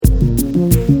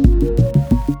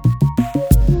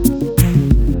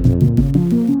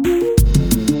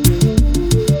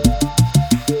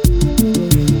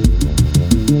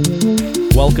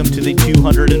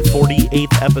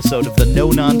episode of the No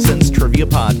Nonsense Trivia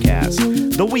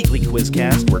Podcast, the weekly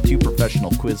quizcast where two professional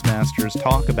quizmasters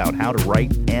talk about how to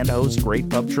write and host great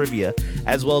pub trivia,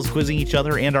 as well as quizzing each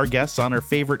other and our guests on our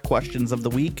favorite questions of the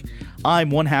week. I'm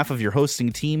one half of your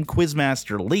hosting team,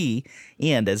 Quizmaster Lee,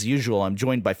 and as usual, I'm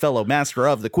joined by fellow master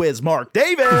of the quiz, Mark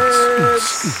Davis.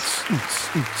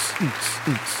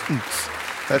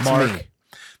 That's Mark, me.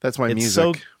 That's my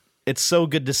music. It's so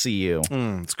good to see you.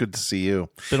 It's good to see you.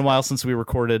 It's been a while since we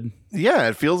recorded. Yeah,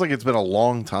 it feels like it's been a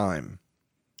long time.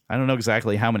 I don't know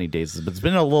exactly how many days, but it's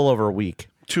been a little over a week.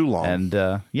 Too long. And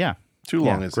too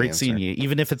long is great seeing you,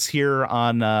 even if it's here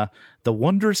on the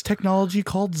wondrous technology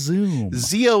called Zoom.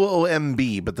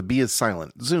 Z-O-O-M-B, but the B is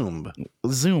silent. Zoom.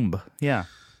 Yeah.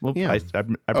 Well, Yeah.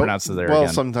 I pronounced it there well,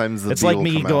 again. sometimes the it's B like will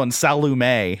me come going out.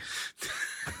 Salume.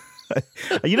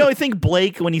 I think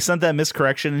Blake, when he sent that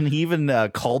miscorrection, and he even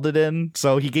called it in,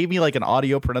 so he gave me like an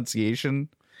audio pronunciation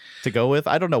to go with.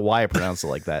 I don't know why I pronounced it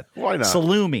like that. Why not?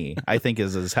 Salumi, I think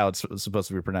is how it's supposed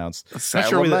to be pronounced.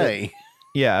 Salome.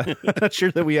 Yeah, not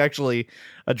sure that we actually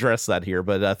addressed that here,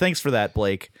 but thanks for that,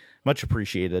 Blake. Much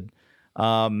appreciated.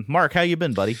 Mark, how you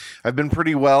been, buddy? I've been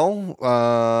pretty well.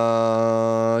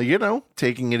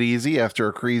 Taking it easy after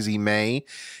a crazy May.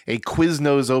 A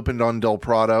Quiznos opened on Del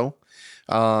Prado.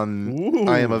 I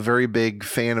am a very big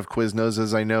fan of Quiznos,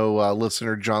 as I know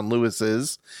listener John Lewis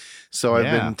is. So I've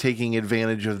been taking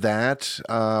advantage of that,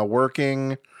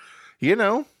 working,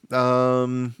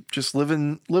 just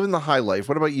living the high life.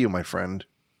 What about you, my friend?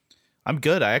 I'm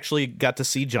good. I actually got to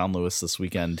see John Lewis this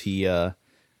weekend. He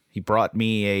brought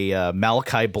me a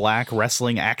Malachi Black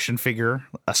wrestling action figure,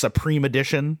 a Supreme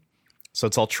Edition. So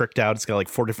it's all tricked out. It's got like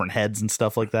 4 different heads and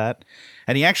stuff like that.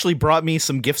 And he actually brought me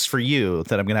some gifts for you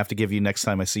that I'm going to have to give you next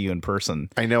time I see you in person.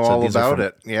 I know all about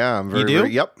it. Yeah, I'm very, you do?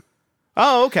 yep.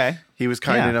 Oh, okay. He was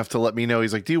kind enough to let me know.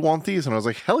 He's like, do you want these? And I was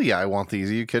like, hell yeah, I want these.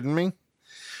 Are you kidding me?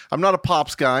 I'm not a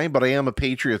Pops guy, but I am a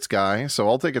Patriots guy. So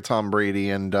I'll take a Tom Brady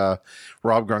and Rob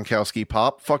Gronkowski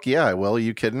pop. Fuck yeah, I will. Are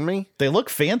you kidding me? They look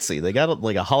fancy. They got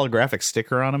like a holographic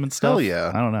sticker on them and stuff. Hell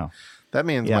yeah. I don't know. That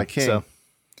man's my king. So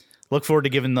look forward to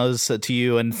giving those to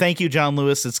you. And thank you, John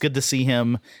Lewis. It's good to see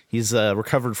him. He's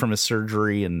recovered from his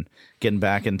surgery and getting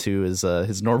back into his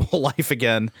normal life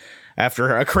again after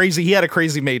he had a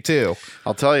crazy May too.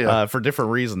 I'll tell you. For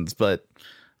different reasons. But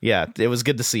yeah, it was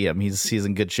good to see him. He's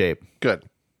in good shape. Good.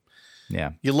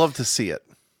 Yeah. You love to see it.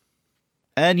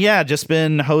 And yeah, just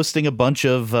been hosting a bunch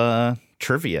of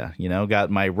trivia, got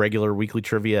my regular weekly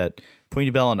trivia at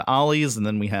Pointy Bell and Ollie's. And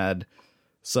then we had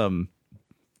some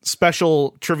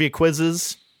special trivia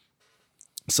quizzes,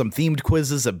 some themed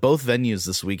quizzes at both venues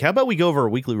this week. How about we go over a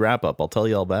weekly wrap up? I'll tell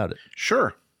you all about it.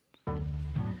 Sure.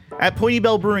 At Pointy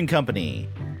Bell Brewing Company,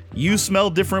 You Smell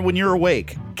Different When You're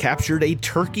Awake captured a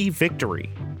turkey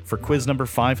victory for quiz number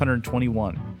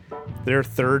 521, their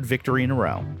third victory in a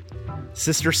row.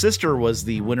 Sister was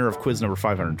the winner of quiz number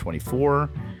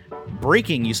 524,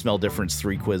 breaking You Smell Different's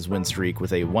 3 quiz win streak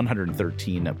with a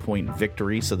 113 point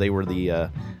victory. So they were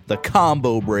the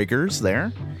combo breakers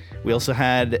there. We also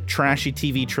had Trashy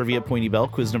TV Trivia at Pointy Bell,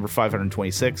 quiz number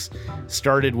 526.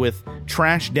 Started with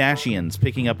Trash Dashians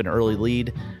picking up an early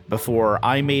lead before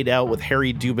I Made Out with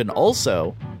Harry Dubin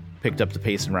also picked up the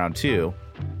pace in round 2.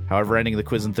 However, ending the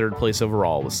quiz in third place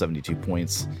overall with 72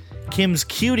 points. Kim's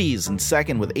Cuties in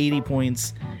second with 80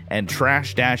 points, and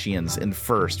Trash Dashians in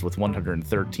first with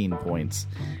 113 points.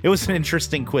 It was an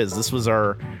interesting quiz. This was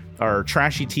our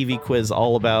trashy TV quiz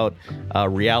all about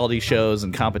reality shows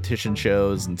and competition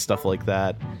shows and stuff like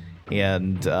that.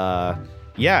 And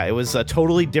it was a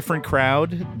totally different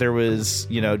crowd. There was,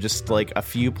 just like a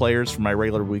few players from my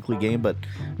regular weekly game, but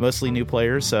mostly new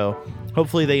players. So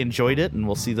hopefully they enjoyed it, and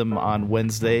we'll see them on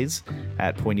Wednesdays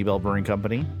at Pointy Bell Brewing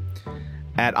Company.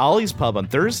 At Ollie's Pub on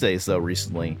Thursdays, though,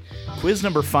 recently, quiz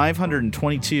number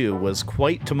 522 was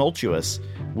quite tumultuous,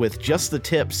 with Just the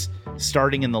Tips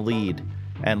starting in the lead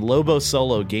and Lobo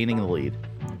Solo gaining the lead,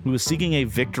 who was seeking a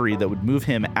victory that would move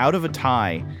him out of a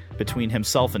tie between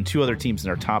himself and 2 other teams in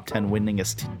our top 10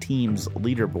 winningest teams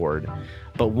leaderboard.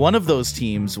 But one of those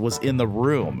teams was in the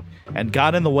room and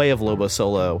got in the way of Lobo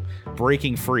Solo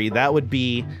breaking free. That would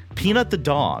be Peanut the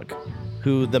Dog,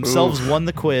 who themselves won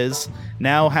the quiz,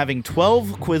 now having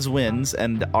 12 quiz wins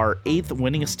and our 8th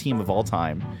winningest team of all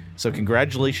time. So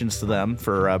congratulations to them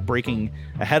for breaking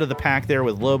ahead of the pack there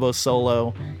with Lobo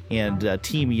Solo and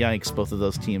Team Yikes, both of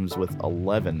those teams with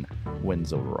 11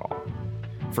 wins overall.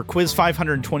 For quiz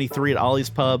 523 at Ollie's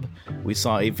Pub, We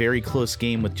saw a very close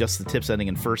game with Just the Tips ending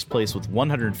in first place with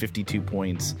 152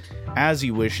 points, As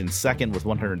You Wish in second with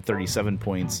 137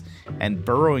 points, and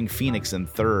Burrowing Phoenix in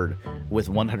third with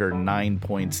 109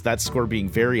 points. That score being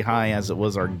very high as it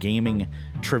was our gaming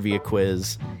trivia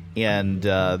quiz, and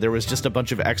there was just a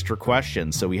bunch of extra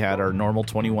questions. So we had our normal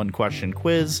 21-question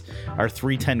quiz, our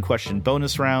 3 10-question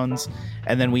bonus rounds,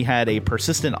 and then we had a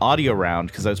persistent audio round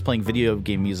because I was playing video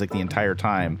game music the entire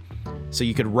time. So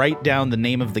you could write down the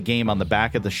name of the game on the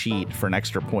back of the sheet for an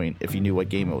extra point if you knew what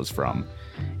game it was from.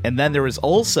 And then there was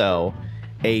also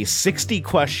a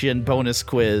 60-question bonus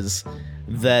quiz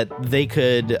that they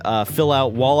could fill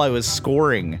out while I was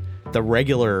scoring the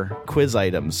regular quiz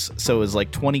items. So it was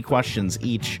like 20 questions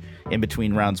each in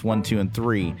between rounds 1, 2, and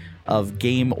 3 of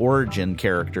game origin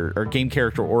character or game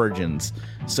character origins.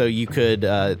 So you could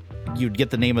you'd get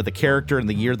the name of the character and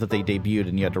the year that they debuted,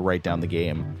 and you had to write down the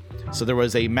game. So there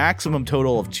was a maximum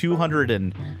total of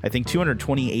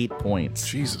 228 points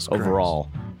Jesus overall.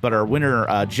 Christ. But our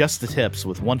winner, Just the Tips,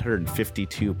 with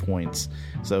 152 points.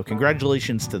 So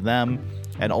congratulations to them.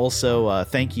 And also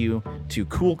thank you to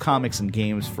Cool Comics and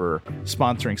Games for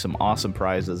sponsoring some awesome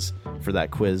prizes for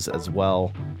that quiz as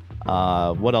well.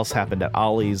 What else happened at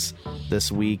Ollie's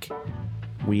this week?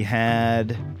 We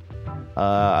had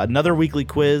another weekly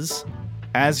quiz,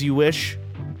 As You Wish.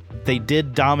 They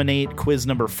did dominate quiz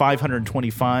number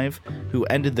 525, who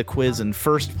ended the quiz in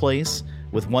first place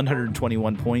with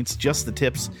 121 points. Just the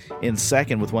Tips in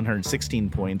second with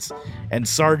 116 points. And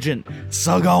Sergeant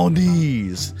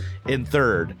Sagondis in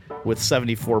third with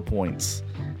 74 points.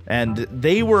 And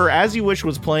they were, As You Wish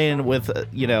was playing with,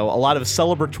 a lot of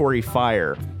celebratory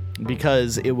fire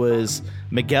because it was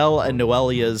Miguel and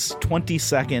Noelia's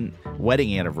 22nd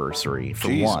wedding anniversary,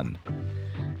 for one.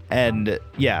 And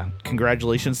yeah,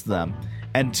 congratulations to them.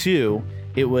 And 2,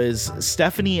 it was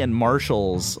Stephanie and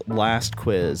Marshall's last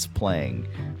quiz playing.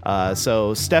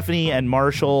 So Stephanie and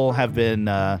Marshall have been,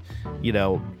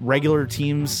 regular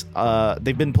teams.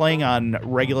 They've been playing on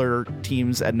regular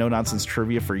teams at No Nonsense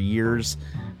Trivia for years.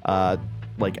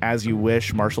 Like As You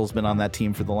Wish, Marshall's been on that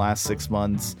team for the last 6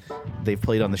 months. They've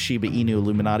played on the Shiba Inu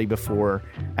Illuminati before,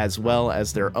 as well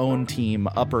as their own team,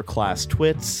 Upper Class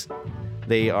Twits.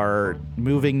 They are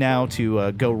moving now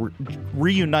to go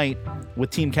reunite with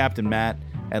Team Captain Matt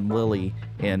and Lily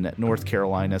in North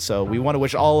Carolina. So we want to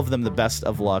wish all of them the best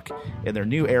of luck in their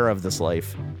new era of this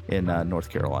life in North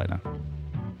Carolina.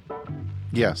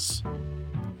 Yes.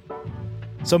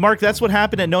 So, Mark, that's what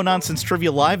happened at No Nonsense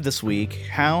Trivia Live this week.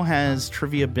 How has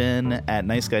trivia been at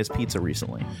Nice Guys Pizza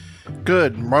recently?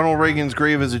 Good. Ronald Reagan's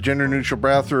Grave is a gender-neutral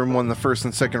bathroom won the first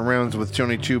and second rounds with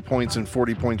 22 points and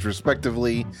 40 points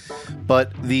respectively.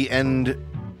 But the end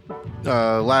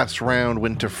last round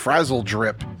went to Frazzle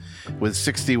Drip with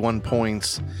 61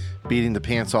 points, beating the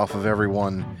pants off of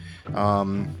everyone.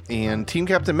 And Team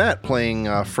Captain Matt playing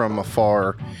from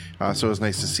afar. So it was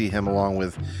nice to see him along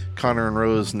with Connor and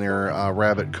Rose and their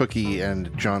Rabbit Cookie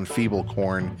and John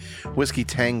Feeblecorn. Whiskey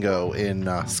Tango in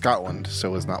Scotland,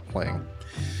 so is not playing.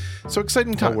 So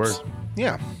exciting times.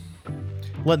 Yeah.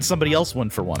 Letting somebody else win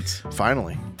for once.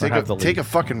 Finally. Take a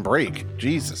fucking break.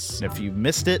 Jesus. And if you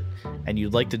missed it and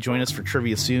you'd like to join us for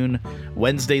trivia soon,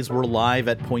 Wednesdays we're live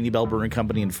at Pointy Bell Brewing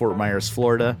Company in Fort Myers,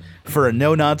 Florida for a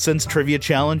no-nonsense trivia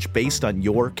challenge based on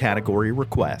your category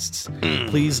requests.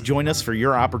 Please join us for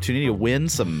your opportunity to win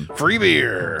some free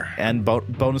beer and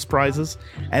bonus prizes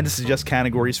and to suggest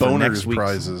categories for next week's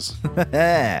prizes.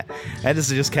 And to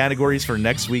suggest categories for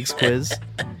next week's quiz.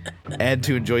 And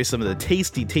to enjoy some of the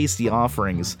tasty, tasty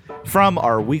offerings from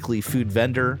our weekly food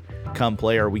vendor. Come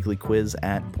play our weekly quiz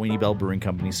at Pointy Bell Brewing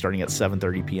Company starting at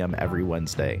 7:30 p.m. every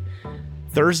Wednesday.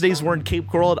 Thursdays, we're in Cape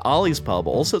Coral at Ollie's Pub,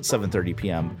 also at 7:30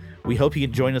 p.m. We hope you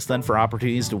can join us then for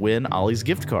opportunities to win Ollie's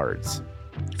gift cards.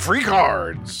 Free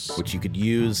cards! Which you could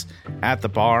use at the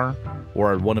bar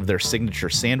or one of their signature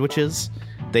sandwiches.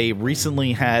 They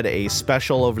recently had a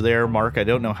special over there, Mark. I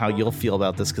don't know how you'll feel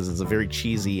about this because it's a very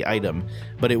cheesy item,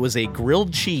 but it was a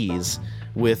grilled cheese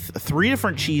with 3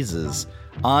 different cheeses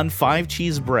on 5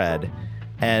 cheese bread,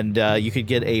 and you could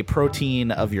get a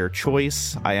protein of your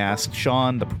choice. I asked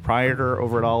Sean, the proprietor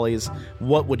over at Ollie's,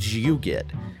 what would you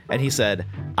get? And he said,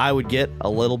 I would get a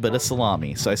little bit of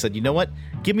salami. So I said, you know what?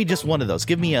 Give me just one of those.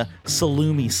 Give me a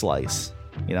salumi slice.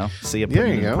 See, I'm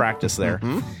putting it in practice there.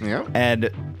 Mm-hmm. Yeah. And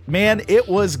man, it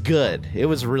was good. It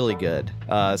was really good.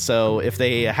 So if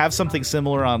they have something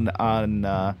similar on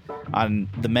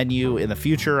the menu in the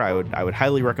future, I would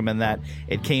highly recommend that.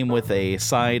 It came with a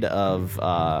side of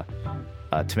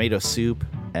tomato soup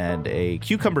and a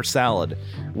cucumber salad,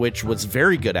 which was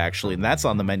very good, actually. And that's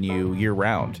on the menu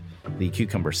year-round, the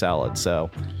cucumber salad. So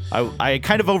I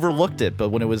kind of overlooked it, but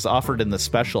when it was offered in the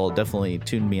special, it definitely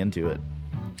tuned me into it.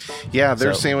 Yeah,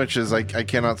 their sandwiches, I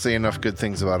cannot say enough good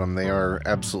things about them. They are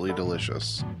absolutely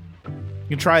delicious.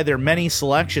 You can try their many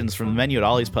selections from the menu at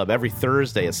Ollie's Pub every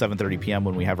Thursday at 7:30 p.m.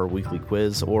 when we have our weekly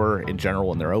quiz, or in general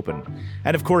when they're open.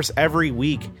 And of course, every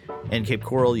week in Cape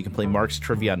Coral, you can play Mark's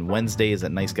Trivia on Wednesdays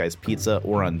at Nice Guys Pizza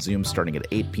or on Zoom starting at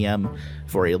 8 p.m.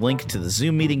 For a link to the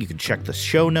Zoom meeting, you can check the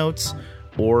show notes,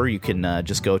 or you can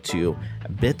just go to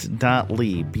bit.ly/Nice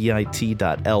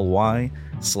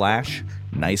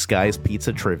Guys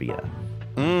Pizza Trivia.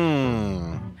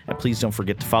 And please don't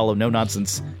forget to follow No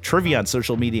Nonsense Trivia on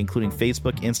social media, including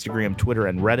Facebook, Instagram, Twitter,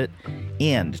 and Reddit.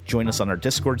 And join us on our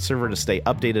Discord server to stay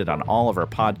updated on all of our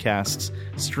podcasts,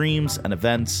 streams, and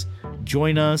events.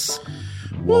 Join us,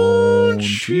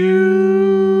 won't you?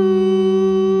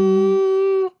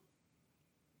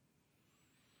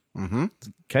 Mm-hmm.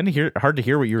 Kind of hard to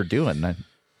hear what you were doing. I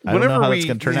don't know how that's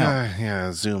going to turn out.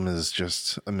 Yeah, Zoom is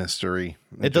just a mystery.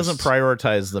 It doesn't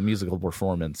prioritize the musical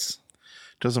performance.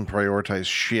 Doesn't prioritize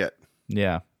shit.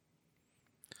 Yeah.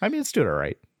 I mean, it's doing all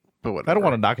right. But whatever. I don't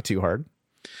want to knock it too hard.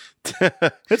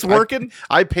 It's working.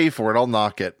 I pay for it. I'll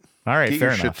knock it. All right, Get fair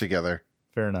your enough. shit together.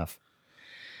 Fair enough.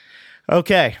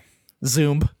 Okay.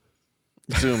 Zoom.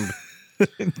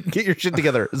 Get your shit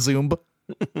together. Zoom.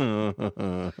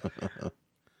 I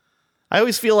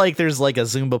always feel like there's like a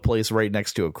Zumba place right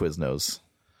next to a Quiznos.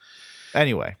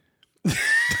 Anyway.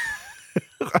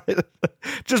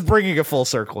 Just bringing a full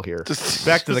circle here.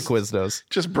 Back to the Quiznos.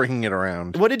 Just bringing it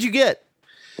around. What did you get?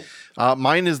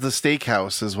 Mine is the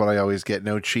steakhouse is what I always get.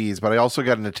 No cheese. But I also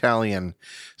got an Italian,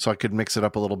 so I could mix it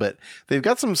up a little bit. They've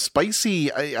got some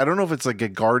spicy. I don't know if it's like a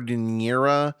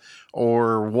gardeniera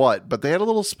or what, but they had a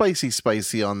little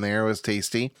spicy on there. It was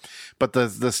tasty. But the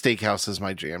steakhouse is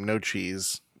my jam. No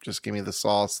cheese. Just give me the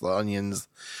sauce, the onions,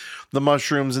 the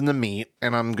mushrooms, and the meat,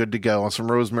 and I'm good to go. On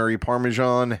some rosemary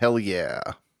parmesan, hell yeah.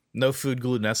 No food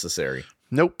glue necessary.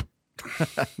 Nope.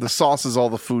 The sauce is all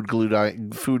the food glue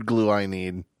I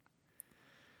need.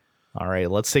 All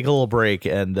right, let's take a little break,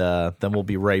 and then we'll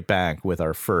be right back with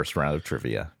our first round of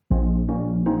trivia.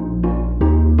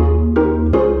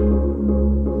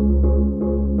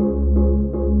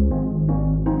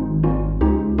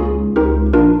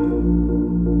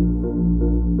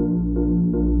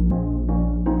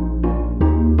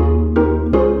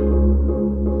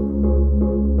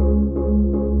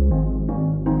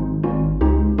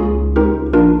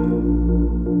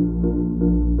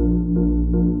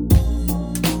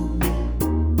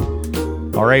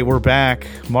 All right, we're back.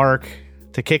 Mark,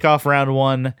 to kick off round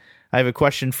one, I have a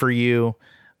question for you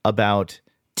about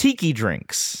tiki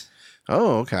drinks.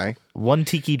 Oh, okay. One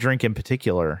tiki drink in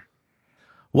particular.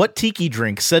 What tiki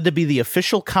drink, said to be the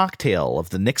official cocktail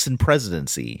of the Nixon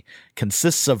presidency,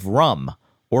 consists of rum,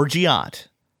 orgeat,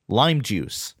 lime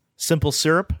juice, simple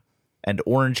syrup, and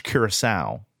orange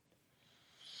curacao?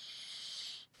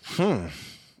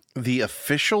 The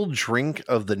official drink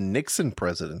of the Nixon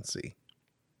presidency.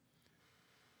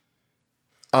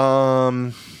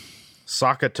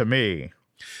 Sock it to me.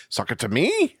 Sock it to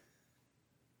me?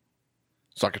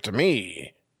 Sock it to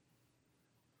me.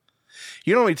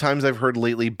 You know how many times I've heard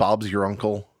lately, Bob's your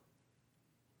uncle?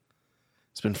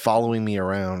 It's been following me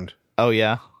around. Oh,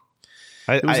 yeah?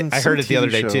 I heard it the other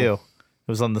day, show. too. It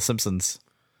was on The Simpsons.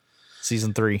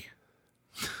 Season 3.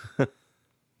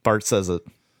 Bart says it.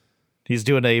 He's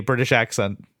doing a British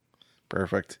accent.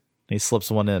 Perfect. He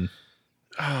slips one in.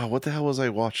 What the hell was I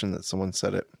watching that someone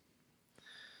said it?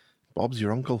 Bob's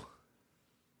your uncle?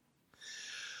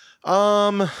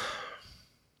 Can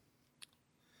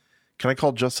I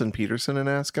call Justin Peterson and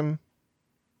ask him?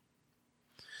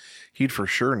 He'd for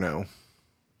sure know.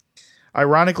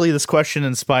 Ironically, this question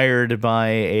inspired by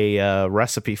a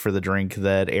recipe for the drink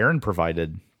that Aaron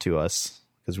provided to us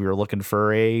because we were looking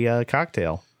for a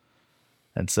cocktail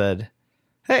and said,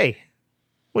 "Hey,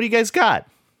 what do you guys got?"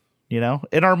 You know,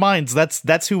 in our minds,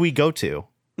 that's who we go to.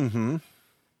 Mm-hmm.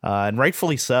 And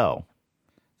rightfully so.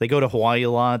 They go to Hawaii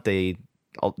a lot. A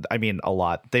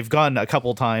lot. They've gone a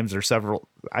couple times or several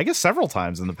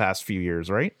times in the past few years,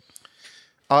 right?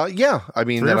 Yeah. I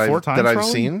mean, 3 or 4 times that I've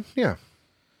probably? seen. Yeah.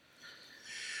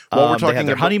 Well, we're They talking had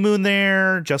their about honeymoon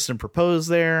there. Justin proposed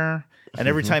there. And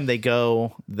every time they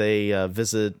go, they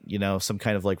visit, some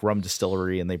kind of like rum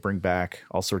distillery, and they bring back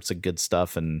all sorts of good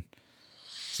stuff. And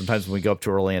sometimes when we go up to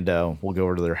Orlando, we'll go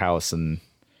over to their house and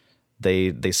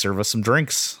they serve us some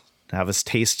drinks, have us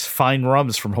taste fine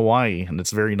rums from Hawaii, and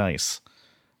it's very nice.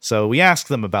 So we ask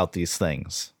them about these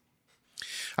things.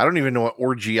 I don't even know what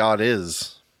orgeat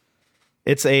is.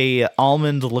 It's a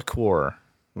almond liqueur.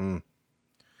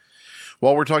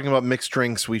 While we're talking about mixed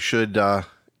drinks, we should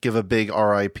give a big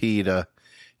RIP to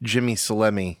Jimmy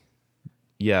Salemi.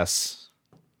 Yes.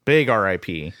 Big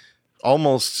RIP.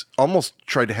 Almost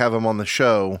tried to have him on the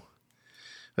show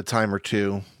a time or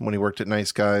two when he worked at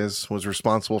Nice Guys. Was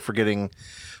responsible for getting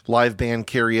live band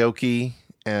karaoke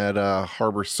at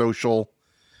Harbor Social.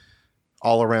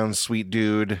 All around sweet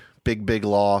dude. Big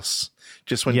loss.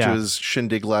 Just went to his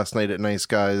shindig last night at Nice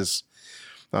Guys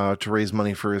to raise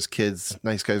money for his kids.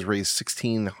 Nice Guys raised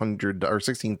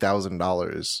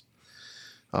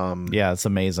 $16,000. Yeah, it's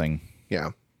amazing.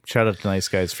 Yeah. Shout out to Nice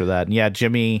Guys for that. And yeah,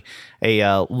 Jimmy,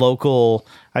 a local,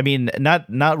 I mean,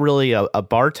 not really a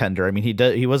bartender. I mean,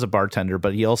 he was a bartender,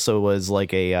 but he also was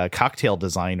like a cocktail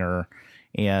designer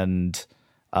and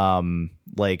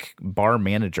like bar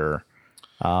manager.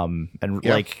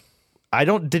 Like,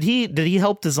 did he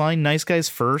help design Nice Guys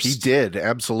first? He did,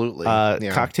 absolutely.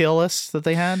 Cocktail list that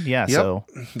they had? Yeah. Yep. So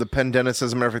the Pendennis,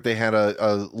 as a matter of fact, they had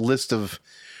a list of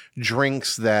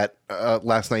drinks that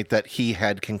last night that he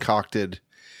had concocted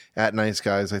at Nice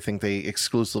Guys. I think they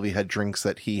exclusively had drinks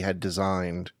that he had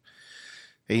designed.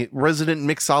 A resident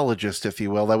mixologist, if you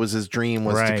will. That was his dream,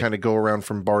 was to kind of go around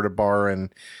from bar to bar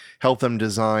and help them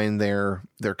design their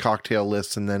cocktail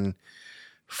lists and then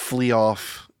flee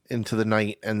off into the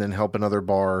night and then help another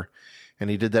bar. And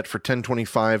he did that for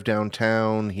 1025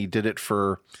 downtown. He did it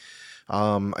for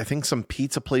I think some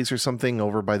pizza place or something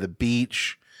over by the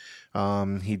beach.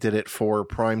 He did it for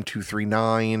Prime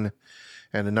 239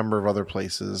 and a number of other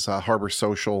places, Harbor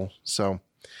Social. So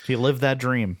he lived that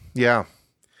dream. Yeah.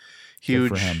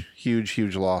 Huge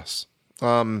loss.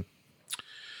 Well,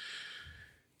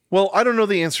 I don't know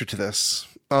the answer to this.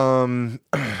 I'm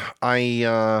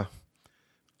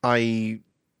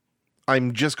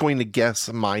just going to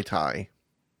guess Mai Tai.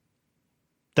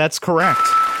 That's correct.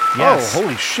 Yes. Oh,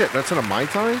 holy shit. That's in a Mai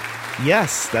Tai?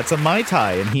 Yes, that's a Mai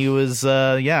Tai. And he was,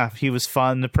 he was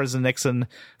fond of President Nixon,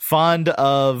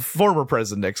 former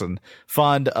President Nixon,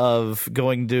 fond of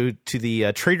going to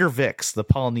the Trader Vic's, the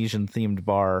Polynesian themed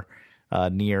bar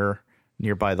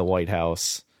nearby the White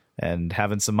House, and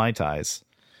having some Mai Tais.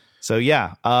 So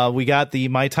yeah, we got the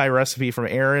Mai Tai recipe from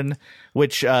Aaron,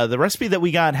 which the recipe that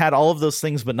we got had all of those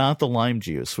things, but not the lime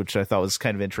juice, which I thought was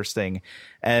kind of interesting.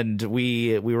 And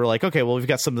we were like, okay, well, we've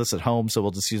got some of this at home, so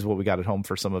we'll just use what we got at home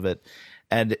for some of it.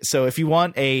 And so if you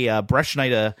want a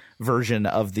Breschneida version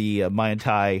of the Mai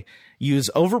Tai, use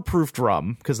overproofed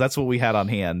rum, because that's what we had on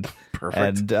hand.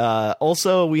 Perfect. And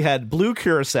also we had blue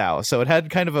curacao, so it had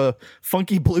kind of a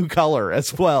funky blue color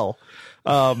as well.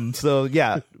 So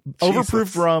yeah,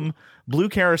 overproofed rum, blue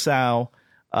curacao,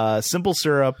 simple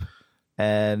syrup,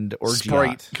 and orgeat.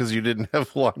 Sprite, because you didn't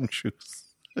have lime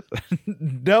juice.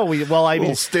 No,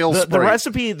 stale the Sprite. the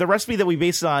recipe that we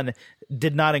based it on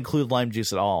did not include lime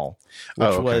juice at all,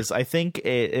 which was, I think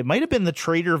it might have been the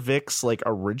Trader Vic's like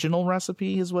original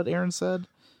recipe, is what Aaron said.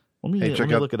 Let me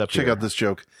look it up. Check out this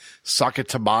joke. Sock it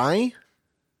to my.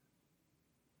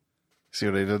 See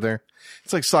what I did there?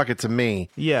 It's like sock it to me.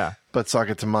 Yeah. But sock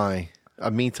it to my. A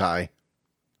Mai Tai.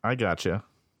 I gotcha.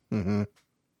 Mm-hmm.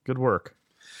 Good work.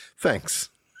 Thanks.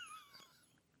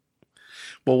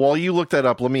 Well, while you look that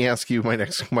up, let me ask you my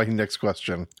next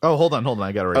question. Oh, hold on.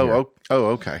 I got it right here. Oh,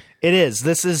 okay. It is.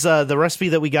 This is the recipe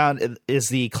that we got is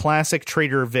the classic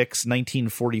Trader Vic's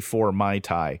 1944 Mai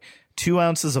Tai. 2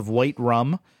 ounces of white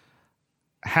rum,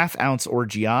 ½ ounce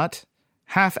orgeat,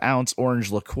 ½ ounce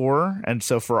orange liqueur, and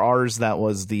so for ours that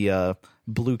was the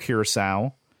blue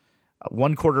curacao,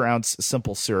 1/4 ounce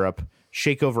simple syrup,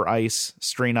 shake over ice,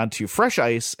 strain onto fresh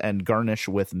ice, and garnish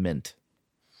with mint.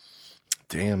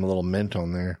 Damn, a little mint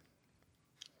on there.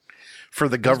 For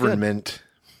the government.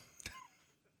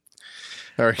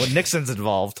 All right. When Nixon's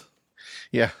involved.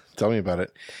 Yeah, tell me about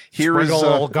it. Sprinkle a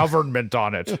little government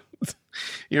on it.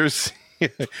 Here's,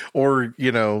 or,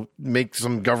 make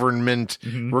some government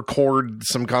record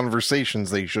some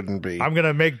conversations they shouldn't be. I'm going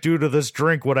to make due to this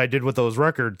drink what I did with those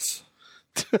records.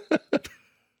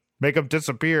 Make them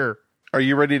disappear. Are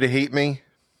you ready to hate me?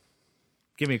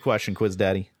 Give me a question, Quiz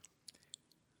Daddy.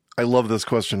 I love this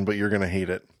question, but you're going to hate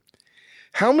it.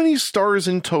 How many stars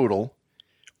in total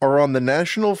are on the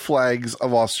national flags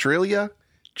of Australia,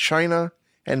 China,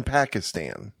 and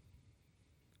Pakistan?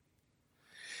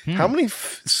 How many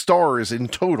stars in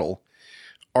total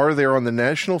are there on the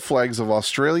national flags of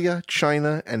Australia,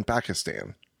 China, and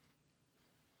Pakistan?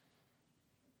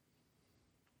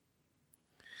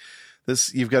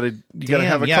 This you got to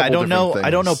have a couple. I don't know. Things. I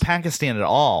don't know Pakistan at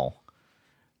all.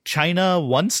 China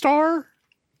 1 star,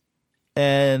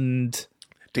 and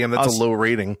damn, that's a low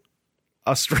rating.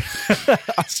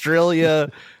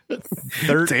 Australia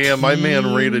Damn, my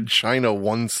man rated China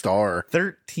 1 star.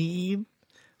 13.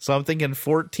 So I'm thinking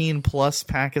 14 plus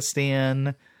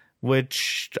Pakistan,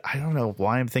 which I don't know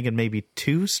why I'm thinking maybe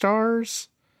 2 stars.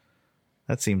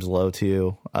 That seems low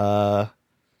too. So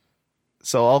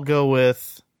I'll go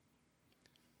with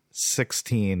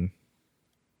 16.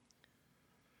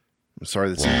 I'm sorry,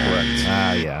 that's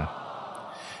incorrect. Yeah.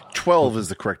 12 is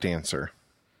the correct answer.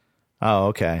 Oh,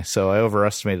 okay. So I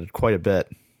overestimated quite a bit.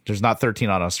 There's not 13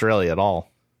 on Australia at all.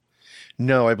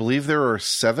 No, I believe there are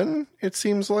 7, it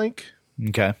seems like.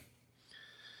 Okay.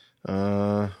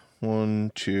 1,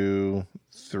 2,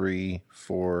 3,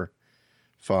 4,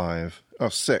 5. Oh,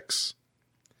 6.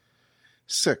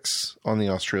 6 on the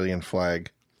Australian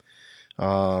flag.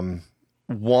 1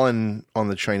 on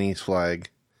the Chinese flag.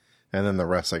 And then the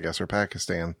rest, I guess, are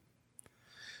Pakistan.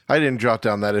 I didn't jot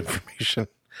down that information.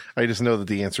 I just know that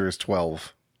the answer is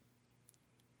 12.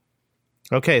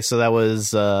 Okay, so that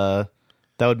was that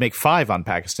would make 5 on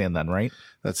Pakistan then, right?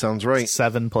 That sounds right.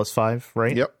 7 plus 5,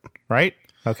 right? Yep. Right?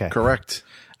 Okay. Correct.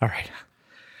 All right.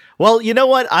 Well, you know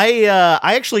what? I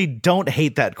actually don't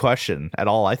hate that question at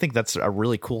all. I think that's a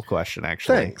really cool question,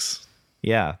 actually. Thanks.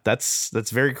 Yeah, that's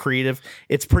very creative.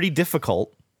 It's pretty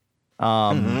difficult,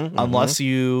 unless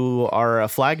you are a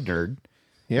flag nerd,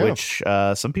 which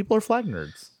some people are flag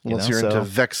nerds. Unless you're into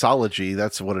vexology,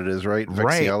 that's what it is, right?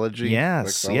 Vexiology. Right.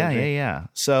 Yes. Vexology. Yeah.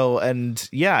 So, and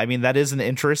yeah, I mean, that is an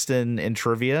interest in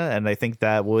trivia, and I think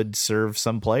that would serve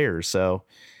some players. So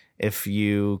if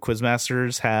you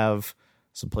Quizmasters have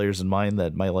some players in mind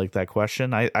that might like that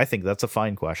question, I think that's a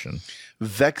fine question.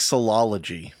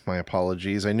 Vexillology. My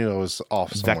apologies. I knew I was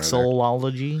off somewhere.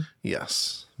 Vexillology? There.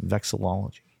 Yes.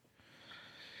 Vexillology.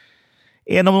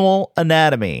 Animal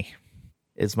anatomy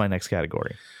is my next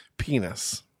category.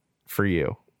 Penis. For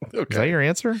you. Okay. Is that your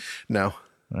answer? No.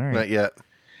 All right. Not yet.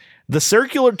 The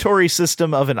circulatory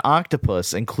system of an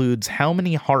octopus includes how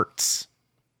many hearts?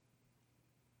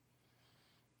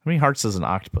 How many hearts does an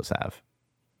octopus have?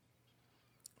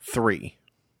 3.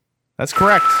 That's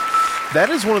correct. That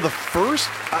is one of the first.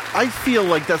 I feel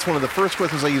like that's one of the first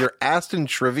questions I either asked in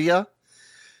trivia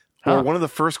or one of the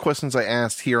first questions I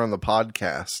asked here on the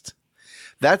podcast.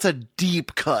 That's a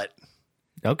deep cut.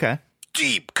 Okay.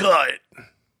 Deep cut.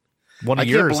 One of I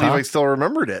yours, can't believe I still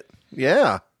remembered it.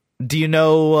 Yeah. Do you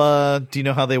know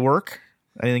how they work?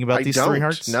 Anything about these 3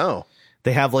 hearts? No.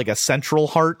 They have like a central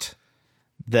heart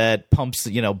that pumps,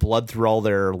 blood through all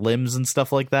their limbs and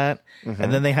stuff like that. Mm-hmm.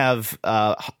 And then they have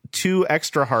 2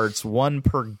 extra hearts, 1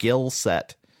 per gill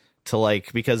set,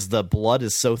 because the blood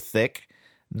is so thick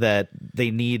that they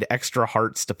need extra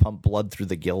hearts to pump blood through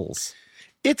the gills.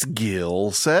 It's gill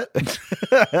set.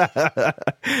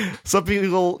 Some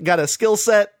people got a skill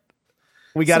set.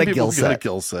 We got a gill set. Got a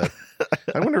gill set.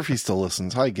 I wonder if he still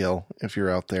listens. Hi, Gil, if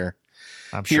you're out there.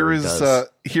 I'm sure he does.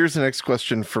 Here's the next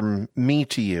question from me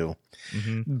to you.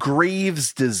 Mm-hmm.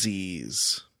 Graves'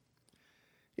 disease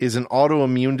is an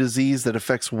autoimmune disease that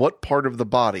affects what part of the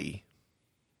body?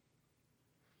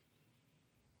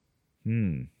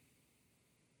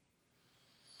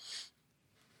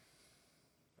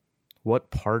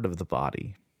 What part of the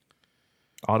body?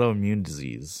 Autoimmune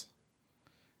disease.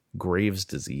 Graves'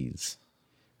 disease.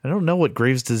 I don't know what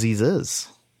Graves' disease is.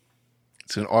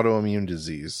 It's an autoimmune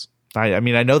disease. I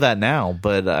mean, I know that now,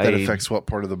 but that affects what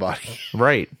part of the body?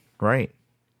 Right.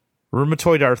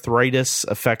 Rheumatoid arthritis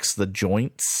affects the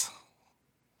joints,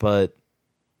 but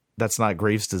that's not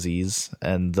Graves' disease,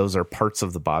 and those are parts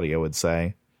of the body, I would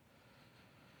say.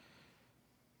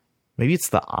 Maybe it's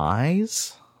the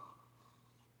eyes?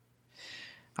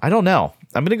 I don't know.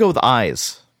 I'm going to go with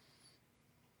eyes.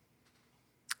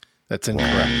 That's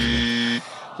incorrect.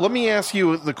 Let me ask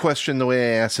you the question the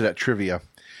way I asked it at trivia.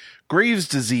 Graves'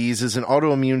 disease is an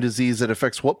autoimmune disease that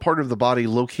affects what part of the body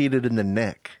located in the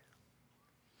neck?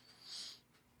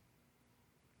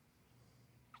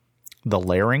 The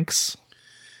larynx?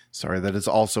 Sorry, that is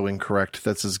also incorrect.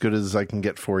 That's as good as I can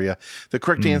get for you. The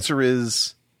correct answer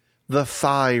is the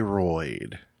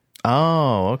thyroid.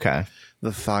 Oh, okay.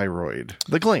 The thyroid.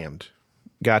 The gland.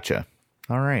 Gotcha.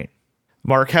 All right.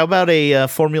 Mark, how about a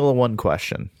Formula One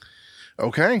question?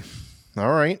 Okay.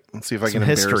 All right. Let's see if I can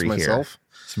embarrass myself.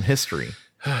 Some history.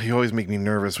 You always make me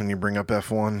nervous when you bring up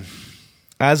F1.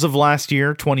 As of last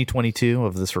year, 2022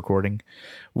 of this recording,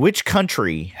 which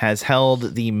country has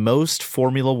held the most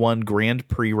Formula One Grand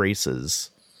Prix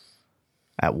races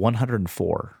at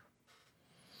 104?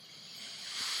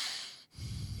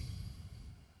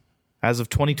 As of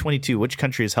 2022, which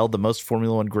country has held the most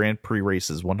Formula One Grand Prix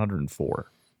races?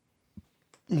 104.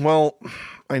 Well,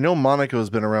 I know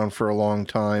Monaco's been around for a long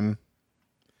time,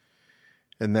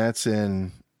 and that's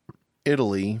in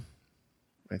Italy.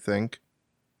 I think.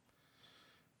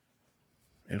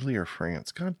 Italy or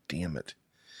France? God damn it.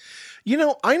 You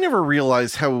know, I never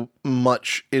realized how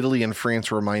much Italy and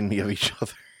France remind me of each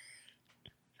other.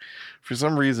 For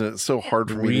some reason, it's so hard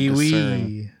for me to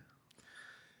discern.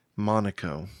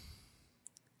 Monaco.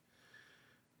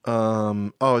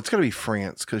 It's got to be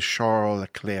France because Charles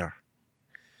Leclerc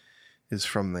is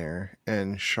from there,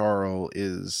 and Charles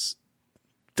is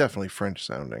definitely French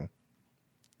sounding.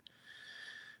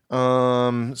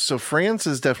 So France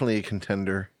is definitely a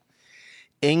contender.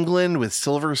 England with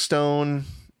Silverstone.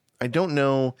 I don't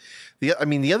know.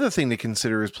 The other thing to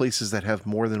consider is places that have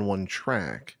more than one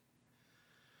track.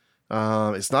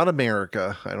 It's not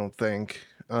America, I don't think.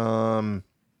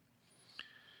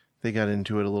 They got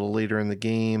into it a little later in the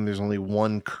game. There's only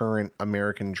one current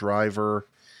American driver.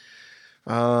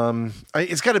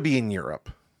 It's got to be in Europe.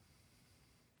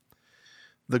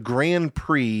 The Grand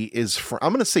Prix is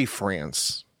I'm going to say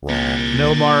France. Wrong.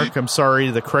 No, Mark, I'm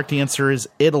sorry. The correct answer is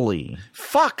Italy.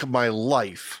 Fuck my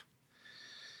life.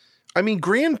 I mean,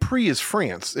 Grand Prix is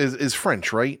France, is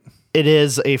French, right? It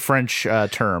is a French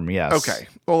term, yes. Okay.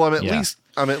 Well, I'm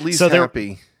at least so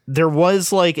happy. There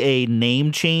was like a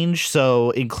name change,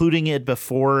 so including it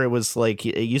before, it was like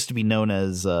it used to be known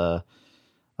as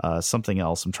something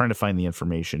else. I'm trying to find the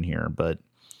information here, but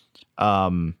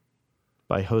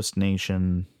by host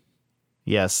nation,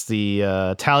 yes, the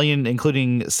Italian,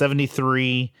 including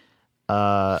 73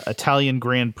 Italian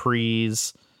Grand Prix.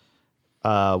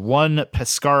 1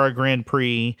 Pescara Grand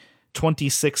Prix,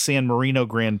 26 San Marino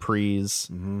Grand Prix,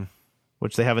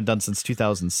 which they haven't done since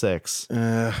 2006.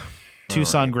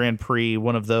 Tucson Grand Prix,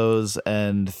 one of those,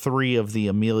 and 3 of the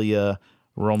Emilia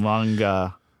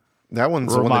Romagna. That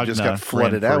one's the one that just got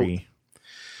flooded out. They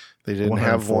didn't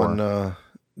have one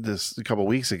this a couple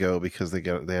weeks ago because they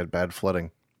had bad flooding.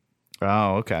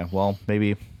 Oh, okay. Well,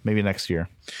 maybe next year.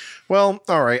 Well,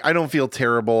 all right. I don't feel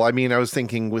terrible. I mean, I was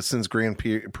thinking since Grand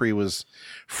Prix was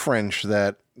French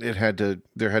that there had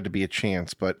to be a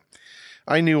chance, but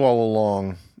I knew all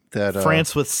along that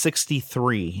France with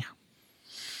 63.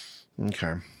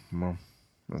 Okay, well,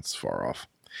 that's far off.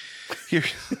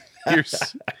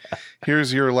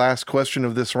 Here's your last question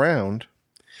of this round.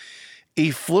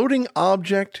 A floating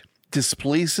object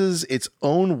displaces its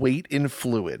own weight in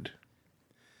fluid.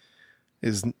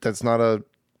 That's not a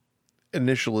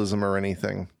initialism or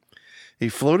anything. A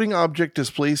floating object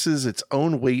displaces its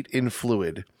own weight in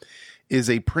fluid is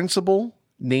a principle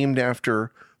named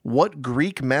after what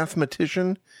Greek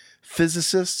mathematician,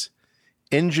 physicist,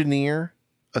 engineer,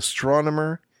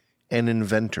 astronomer, and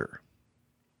inventor?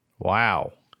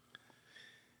 Wow.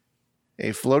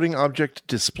 A floating object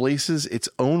displaces its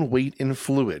own weight in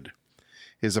fluid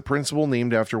is a principle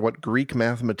named after what Greek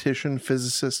mathematician,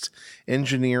 physicist,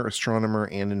 engineer, astronomer,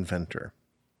 and inventor?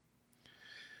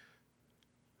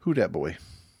 Who dat boy?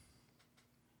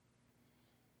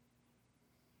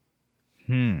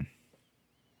 Well,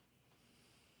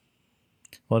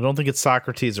 I don't think it's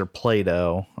Socrates or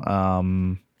Plato.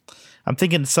 I'm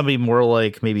thinking somebody more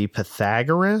like maybe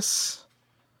Pythagoras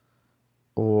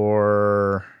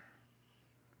or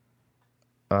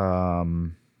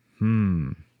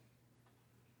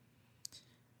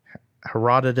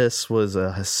Herodotus was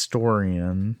a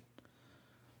historian.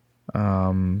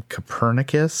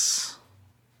 Copernicus.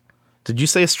 Did you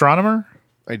say astronomer?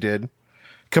 I did.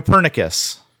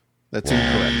 Copernicus. That's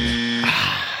incorrect.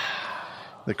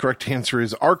 The correct answer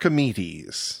is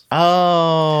Archimedes.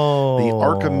 Oh. The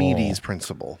Archimedes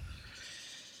principle.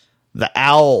 The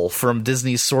owl from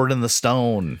Disney's Sword in the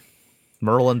Stone.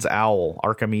 Merlin's owl,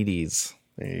 Archimedes.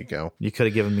 There you go. You could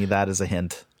have given me that as a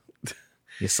hint.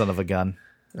 You son of a gun.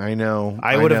 I know.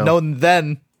 I would have known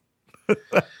then.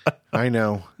 I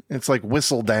know. It's like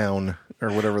Whistle Down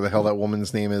or whatever the hell that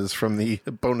woman's name is from the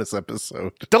bonus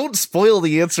episode. Don't spoil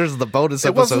the answers of the bonus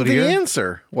episode here. It wasn't the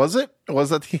answer, was it?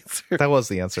 Was that the answer? That was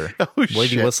the answer. Oh,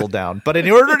 Lady shit. Whistle Down. But in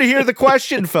order to hear the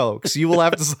question, folks, you will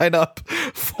have to sign up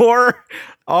for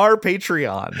our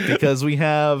Patreon because we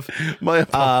have,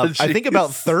 I think,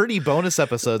 about 30 bonus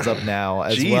episodes up now,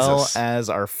 as well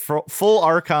as our full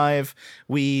archive.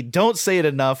 We don't say it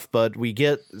enough, but we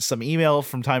get some email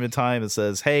from time to time that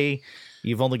says, hey,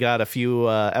 you've only got a few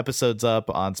episodes up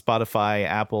on Spotify,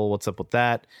 Apple. What's up with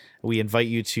that? We invite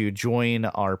you to join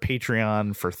our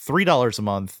Patreon for $3 a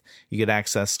month. You get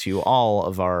access to all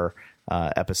of our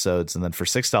episodes. And then for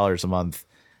 $6 a month,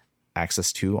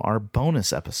 access to our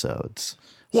bonus episodes.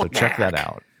 So check that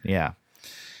out. Yeah.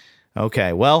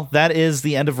 Okay. Well, that is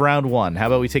the end of round one. How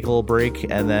about we take a little break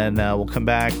and then we'll come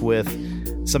back with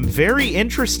some very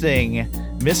interesting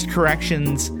missed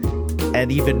corrections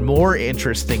and even more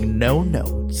interesting no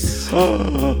notes.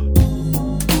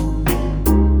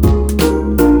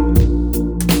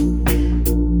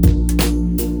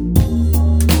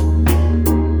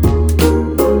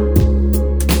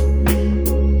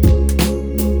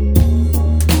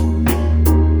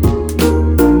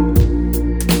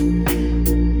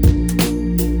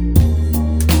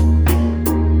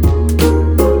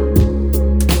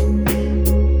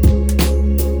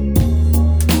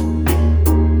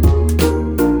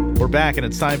 back, and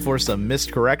it's time for some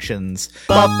missed corrections.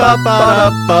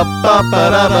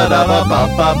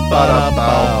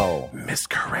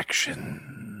 Miscorrection.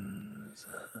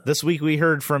 This week we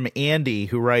heard from Andy,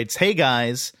 who writes, "Hey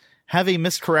guys, have a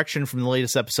missed correction from the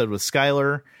latest episode with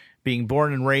Skylar. Being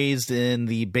born and raised in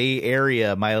the Bay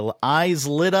Area, my eyes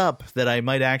lit up that I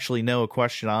might actually know a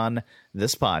question on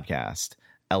this podcast.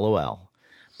 LOL.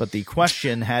 But the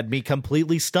question had me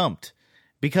completely stumped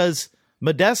because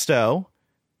Modesto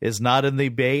is not in the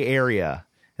Bay Area.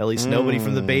 At least nobody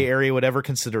from the Bay Area would ever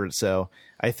consider it so.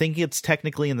 I think it's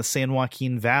technically in the San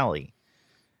Joaquin Valley.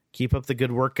 Keep up the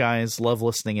good work, guys. Love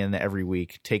listening in every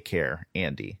week. Take care,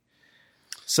 Andy."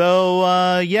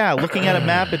 So, yeah, looking at a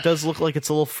map, it does look like it's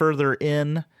a little further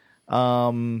in.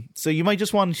 So you might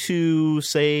just want to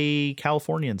say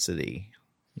Californian city,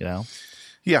 you know?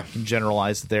 Yeah.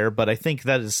 Generalize it there. But I think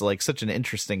that is like such an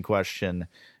interesting question,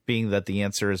 being that the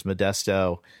answer is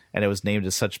Modesto, and it was named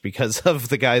as such because of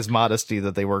the guy's modesty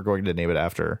that they were going to name it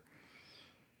after.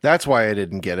 That's why I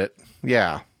didn't get it.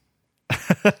 Yeah.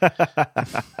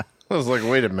 I was like,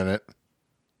 wait a minute.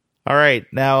 All right,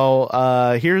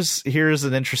 now here's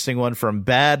an interesting one from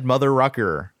Bad Mother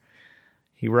Rucker.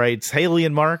 He writes, "Haley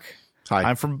and Mark, hi.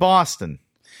 I'm from Boston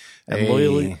and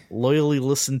Hey. loyally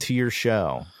listen to your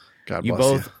show. God You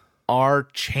bless both are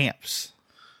champs.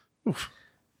 Oof.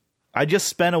 I just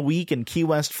spent a week in Key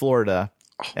West, Florida,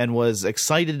 and was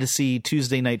excited to see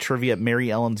Tuesday night trivia at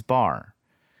Mary Ellen's bar.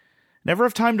 Never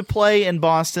have time to play in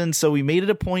Boston, so we made it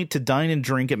a point to dine and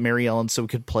drink at Mary Ellen's so we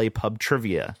could play pub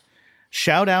trivia.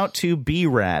 Shout out to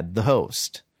B-Rad, the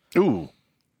host. Ooh.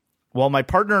 While my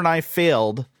partner and I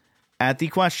failed at the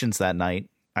questions that night,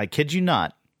 I kid you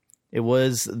not, it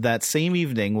was that same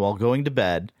evening while going to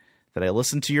bed that I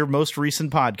listened to your most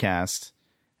recent podcast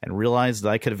and realized that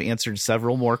I could have answered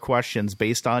several more questions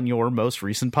based on your most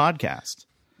recent podcast.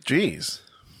 Jeez.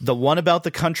 The one about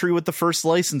the country with the first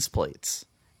license plates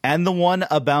and the one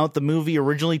about the movie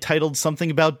originally titled something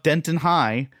about Denton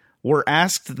High were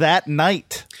asked that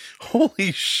night.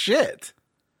 Holy shit.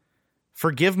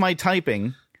 Forgive my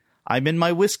typing. I'm in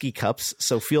my whiskey cups,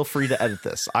 so feel free to edit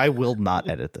this. I will not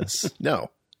edit this. No.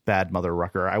 Bad Mother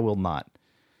Rucker. I will not.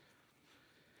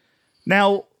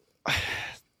 Now,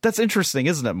 that's interesting,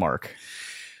 isn't it, Mark?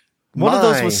 One of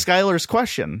those was Skylar's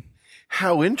question.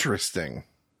 How interesting.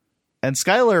 And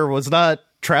Skylar was not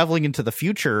traveling into the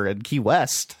future in Key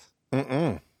West.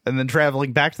 Mm-mm. And then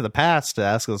traveling back to the past to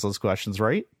ask us those questions,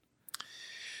 right?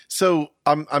 So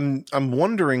I'm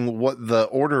wondering what the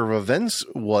order of events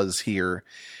was here.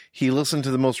 He listened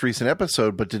to the most recent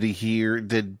episode, but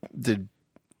did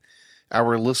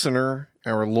our listener,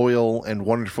 our loyal and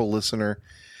wonderful listener,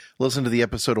 listen to the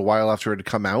episode a while after it had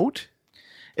come out?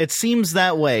 It seems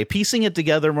that way. Piecing it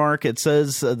together, Mark, it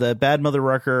says the Bad Mother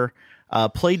Rucker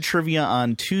played trivia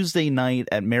on Tuesday night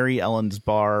at Mary Ellen's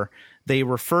bar. They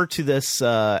refer to this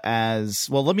as,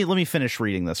 well, let me finish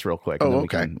reading this real quick. And then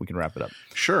okay. we can wrap it up.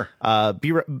 Sure.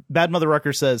 Bad Mother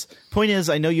Rucker says, "Point is,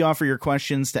 I know you offer your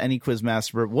questions to any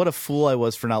quizmaster, but what a fool I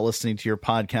was for not listening to your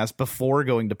podcast before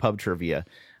going to pub trivia.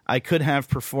 I could have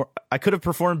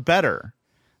performed better."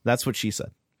 That's what she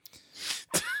said.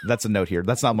 That's a note here.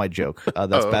 That's not my joke.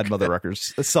 That's Bad Mother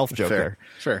Rucker's self-joke there.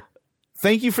 Fair.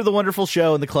 "Thank you for the wonderful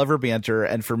show and the clever banter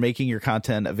and for making your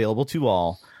content available to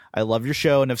all. I love your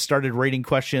show and have started rating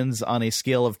questions on a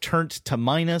scale of turnt to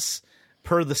minus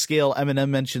per the scale Eminem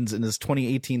mentions in his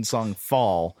 2018 song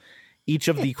Fall. Each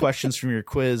of the questions from your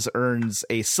quiz earns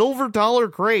a silver dollar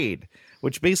grade,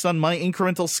 which based on my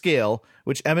incremental scale,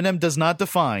 which Eminem does not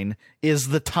define, is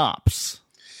the tops."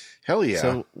 Hell yeah.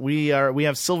 So we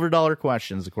have silver dollar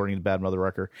questions, according to Bad Mother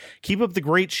Rucker. "Keep up the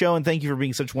great show and thank you for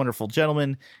being such wonderful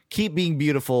gentlemen. Keep being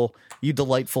beautiful, you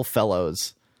delightful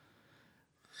fellows."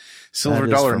 Silver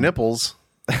dollar nipples.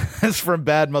 That's from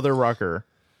Bad Mother Rucker.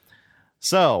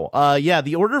 So,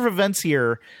 the order of events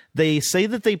here, they say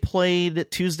that they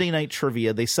played Tuesday night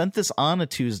trivia. They sent this on a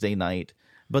Tuesday night,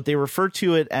 but they refer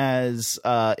to it as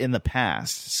in the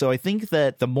past. So I think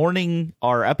that the morning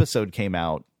our episode came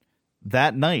out,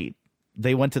 that night,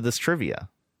 they went to this trivia.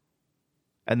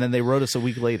 And then they wrote us a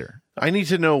week later. I need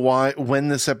to know when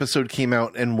this episode came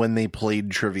out and when they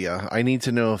played trivia. I need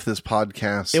to know if this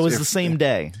podcast... It was the same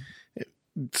day.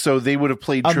 So they would have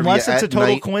played trivia unless it's a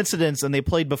total night. Coincidence and they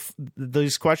played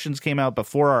those questions came out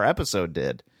before our episode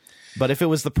did. But if it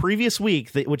was the previous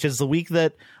week, which is the week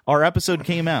that our episode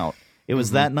came out, it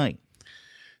was that night.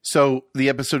 So the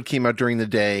episode came out during the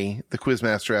day. The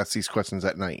Quizmaster asked these questions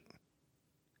at night.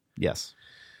 Yes.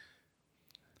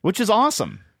 Which is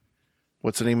awesome.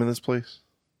 What's the name of this place?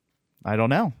 I don't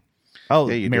know. Oh,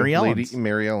 Yeah, Mary Ellen's. Lady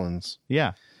Mary Ellen's.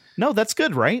 Yeah. No, that's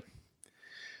good, right?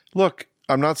 Look,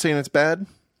 I'm not saying it's bad.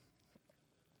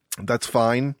 That's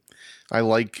fine. I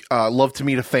like love to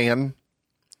meet a fan.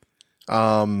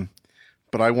 But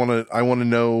I want to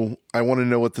know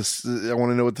what this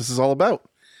is all about.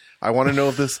 I want to know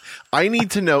if this. I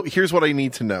need to know. Here's what I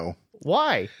need to know.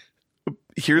 Why?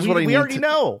 Here's what I need. We already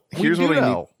know. Here's what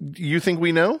I need. You think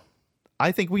we know?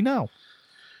 I think we know.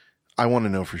 I want to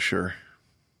know for sure.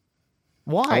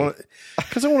 Why?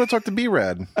 Because I want to talk to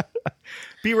B-Rad.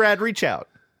 B-Rad, reach out.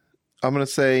 I'm going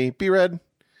to say, B-Rad,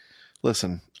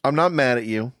 listen, I'm not mad at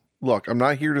you. Look, I'm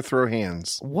not here to throw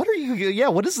hands. What are you? Yeah,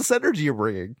 what is this energy you're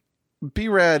bringing?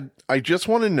 B-Rad, I just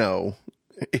want to know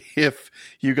if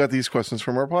you got these questions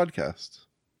from our podcast.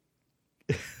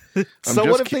 So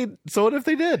what if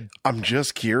they did? I'm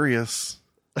just curious.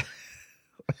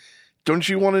 Don't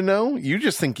you want to know? You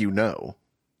just think you know.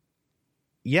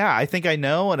 Yeah, I think I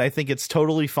know, and I think it's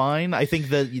totally fine. I think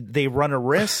that they run a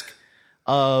risk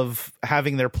of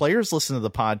having their players listen to the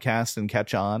podcast and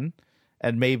catch on,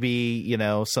 and maybe,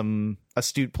 some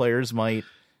astute players might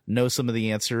know some of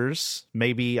the answers.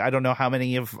 Maybe, I don't know how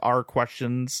many of our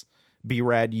questions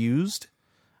B-Rad used.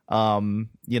 So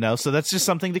that's just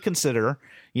something to consider.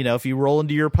 If you roll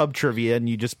into your pub trivia and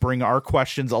you just bring our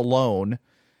questions alone,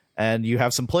 and you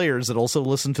have some players that also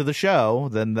listen to the show,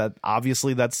 then that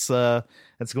obviously that's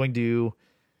going to,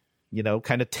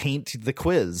 kind of taint the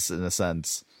quiz in a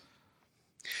sense.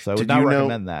 So I would not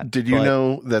recommend that. Did you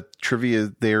know that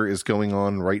trivia there is going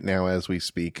on right now as we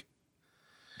speak?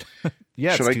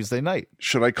 Yeah, it's Tuesday night.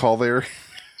 Should I call there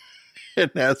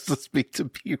and ask to speak to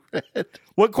B-Rad?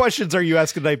 What questions are you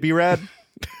asking tonight, B-Rad?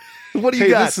 What do you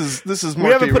got? This is Mark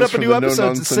we haven't Davis put up a new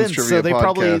episode since, Trivia so they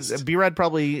Podcast. B-Rad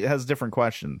probably has different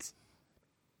questions.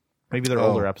 Maybe they're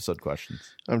older episode questions.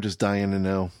 I'm just dying to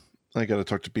know. I got to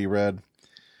talk to B-Rad.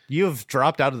 You have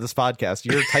dropped out of this podcast.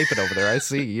 You're typing over there. I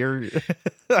see. You're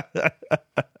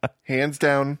hands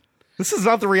down. This is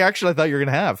not the reaction I thought you were going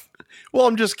to have. Well,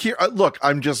 I'm just look.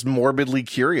 I'm just morbidly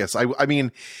curious. I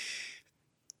mean,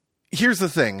 here's the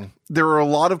thing. There are a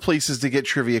lot of places to get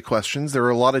trivia questions. There are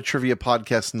a lot of trivia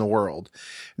podcasts in the world.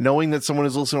 Knowing that someone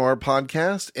is listening to our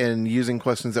podcast and using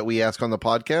questions that we ask on the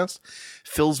podcast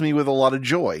fills me with a lot of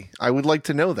joy. I would like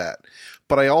to know that.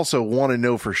 But I also want to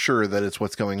know for sure that it's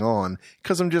what's going on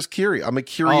because I'm just curious. I'm a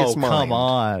curious mind. Come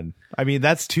on. I mean,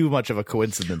 that's too much of a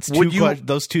coincidence.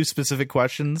 Those two specific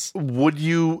questions. Would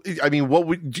you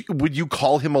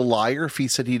call him a liar if he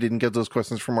said he didn't get those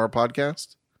questions from our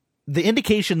podcast? The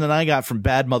indication that I got from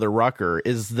Bad Mother Rucker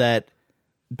is that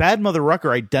Bad Mother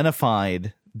Rucker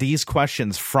identified these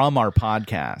questions from our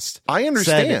podcast. I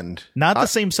understand. Not the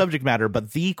same subject matter,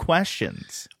 but the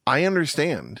questions. I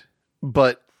understand.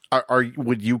 But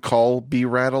would you call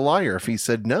B-Rad a liar if he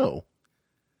said no?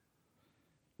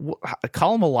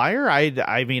 Call him a liar?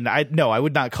 No, I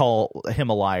would not call him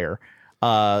a liar.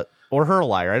 Or her a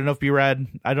liar. I don't know if B-Rad,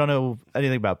 I don't know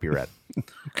anything about B-Rad.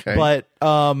 Okay. But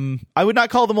I would not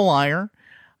call them a liar.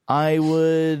 I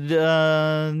would,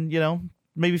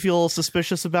 maybe feel a little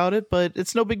suspicious about it, but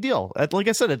it's no big deal. Like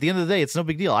I said, at the end of the day, it's no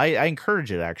big deal. I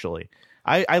encourage it, actually.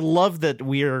 I love that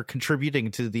we are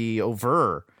contributing to the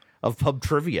oeuvre of pub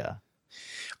trivia.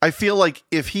 I feel like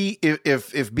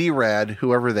if B-Rad,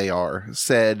 whoever they are,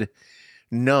 said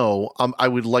no, I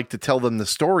would like to tell them the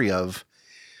story of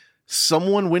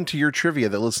someone went to your trivia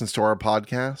that listens to our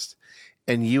podcast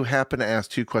and you happen to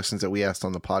ask two questions that we asked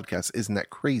on the podcast. Isn't that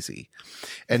crazy?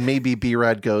 And maybe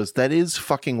B-Rad goes, that is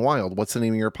fucking wild. What's the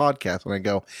name of your podcast? And I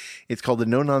go, it's called the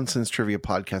No Nonsense Trivia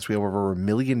Podcast. We have over 1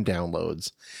 million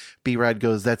downloads. B-Rad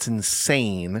goes, that's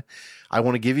insane. I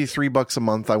want to give you $3 a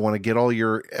month. I want to get all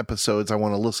your episodes. I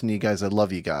want to listen to you guys. I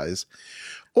love you guys.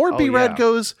 Or B-Rad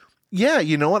goes, yeah,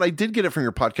 you know what? I did get it from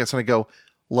your podcast. And I go,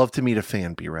 love to meet a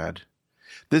fan, B-Rad.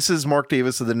 This is Mark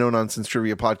Davis of the No Nonsense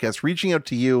Trivia Podcast reaching out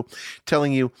to you,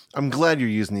 telling you, I'm glad you're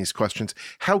using these questions.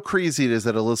 How crazy it is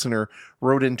that a listener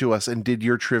wrote into us and did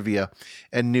your trivia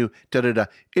and knew da-da-da.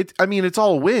 It's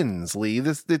all wins, Lee.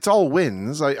 It's all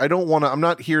wins. I don't want to, I'm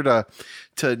not here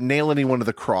to nail anyone to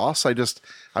the cross.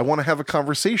 I want to have a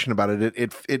conversation about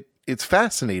it. It's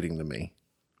fascinating to me.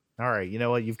 All right. You know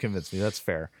what? You've convinced me. That's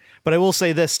fair. But I will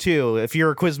say this, too. If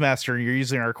you're a quizmaster and you're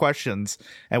using our questions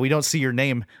and we don't see your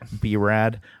name,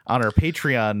 B-Rad, on our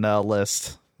Patreon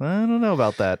list, I don't know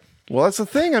about that. Well, that's the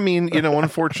thing.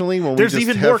 Unfortunately, when there's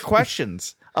even more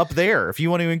questions up there. If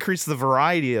you want to increase the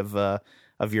variety of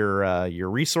your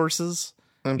resources,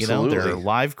 absolutely. There are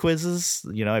live quizzes.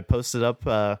 I posted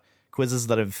up quizzes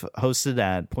that I've hosted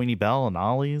at Pointy Bell and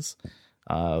Ollie's.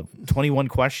 21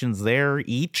 questions there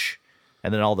each.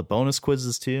 And then all the bonus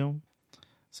quizzes, too.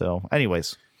 So,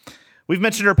 anyways, we've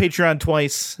mentioned our Patreon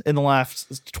twice in the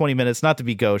last 20 minutes, not to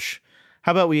be gauche.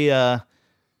 How about we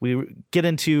we get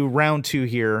into round 2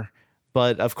 here.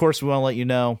 But of course, we want to let you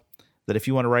know that if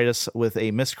you want to write us with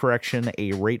a miscorrection,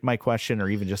 a rate my question, or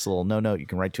even just a little no-note, you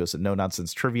can write to us at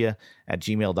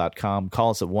nononsensetrivia@gmail.com. Call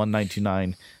us at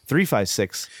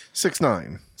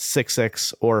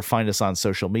 1-929-356-6966, or find us on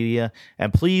social media.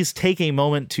 And please take a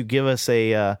moment to give us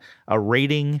a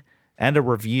rating and a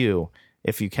review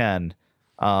if you can.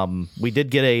 We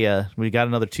did get we got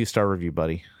another 2-star review,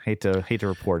 buddy. Hate to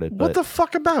report it. What the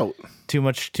fuck about? Too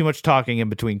much talking in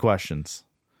between questions.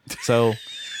 So,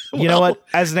 you know what?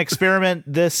 As an experiment,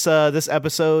 this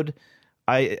episode,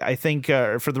 I think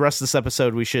for the rest of this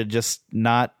episode, we should just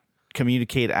not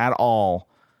communicate at all,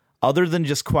 other than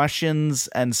just questions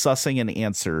and sussing and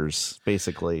answers.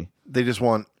 Basically, they just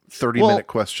want 30-minute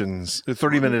questions,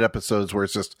 30-minute episodes where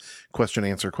it's just question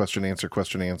answer, question answer,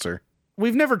 question answer.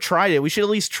 We've never tried it. We should at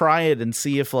least try it and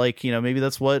see if, like, maybe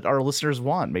that's what our listeners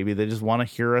want. Maybe they just want to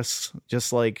hear us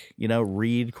just, like,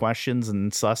 read questions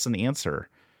and suss and answer.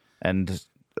 And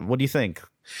what do you think?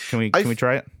 Can we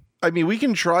try it? I mean, we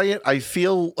can try it. I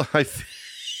feel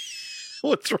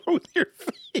what's wrong with your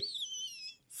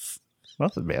face?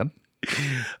 Nothing, man.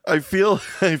 I feel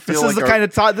this is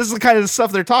the kind of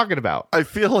stuff they're talking about. I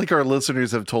feel like our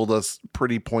listeners have told us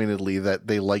pretty pointedly that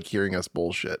they like hearing us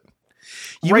bullshit.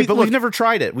 But we've never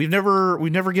tried it. We've never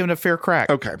given it a fair crack.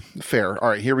 Okay, fair.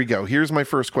 All right, here we go. Here's my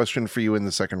first question for you in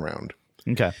the second round.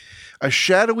 Okay. A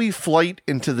shadowy flight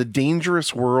into the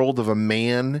dangerous world of a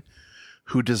man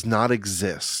who does not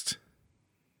exist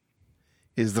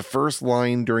is the first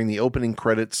line during the opening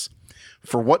credits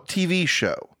for what TV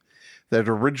show that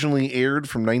originally aired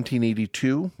from 1982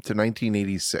 to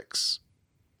 1986?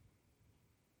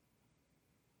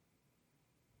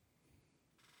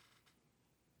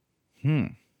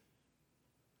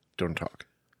 Don't talk.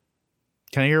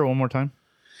 Can I hear it one more time?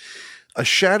 A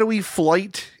shadowy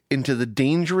flight into the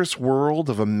dangerous world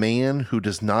of a man who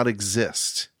does not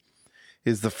exist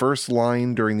is the first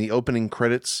line during the opening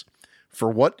credits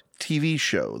for what TV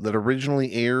show that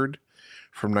originally aired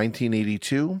from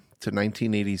 1982 to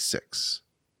 1986?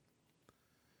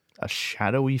 A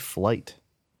shadowy flight.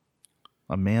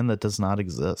 A man that does not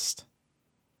exist.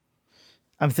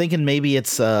 I'm thinking maybe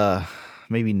it's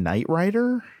maybe Knight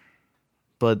Rider,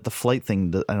 but the flight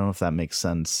thing, I don't know if that makes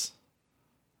sense.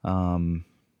 A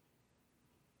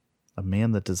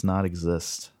man that does not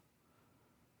exist.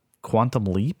 Quantum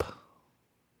Leap?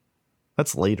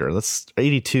 That's later. That's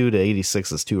 82 to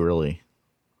 86 is too early.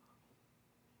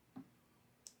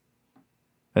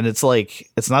 And it's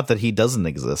like, it's not that he doesn't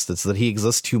exist. It's that he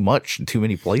exists too much in too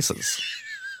many places.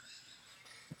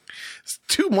 It's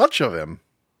too much of him.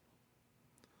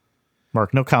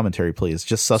 Mark, no commentary, please.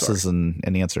 Just susses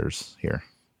and answers here.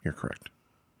 You're correct.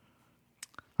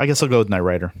 I guess I'll go with Knight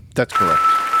Rider. That's correct.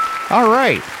 All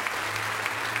right.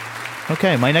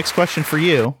 Okay, my next question for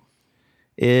you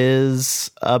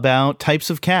is about types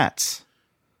of cats.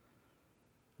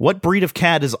 What breed of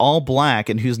cat is all black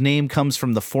and whose name comes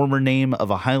from the former name of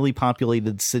a highly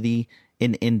populated city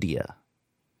in India?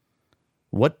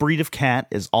 What breed of cat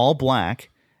is all black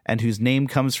and whose name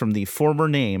comes from the former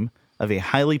name of a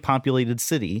highly populated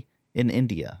city in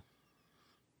India?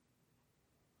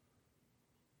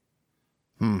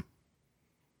 All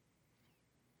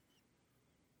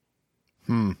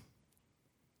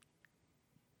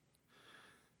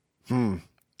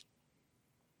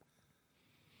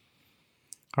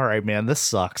right, man, this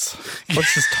sucks.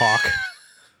 Let's just talk.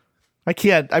 I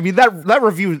can't. I mean, that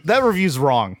review's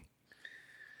wrong.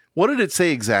 What did it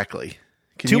say exactly?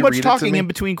 Too much talking in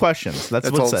between questions.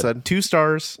 That's what it said. 2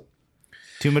 stars.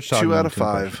 Too much talking. 2 out of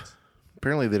 5. Questions.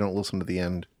 Apparently, they don't listen to the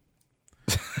end.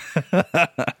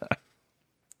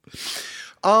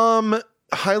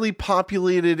 Highly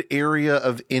populated area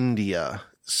of India.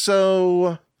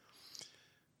 So,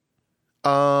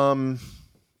 a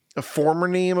former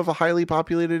name of a highly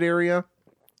populated area?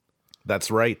 That's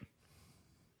right.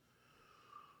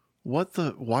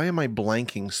 Why am I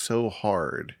blanking so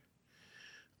hard?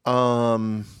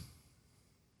 Mumbai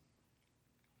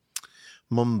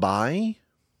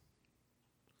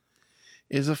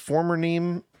is a former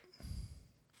name.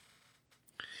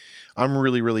 I'm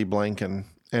really, really blanking,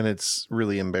 and it's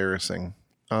really embarrassing.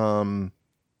 I'm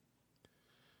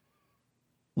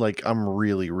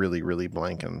really, really, really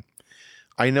blanking.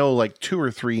 I know like 2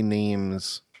 or 3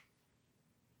 names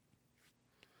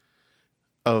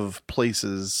of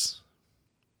places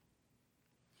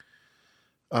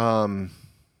that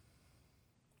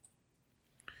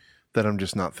I'm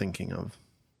just not thinking of.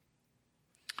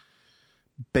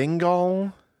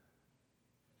 Bengal.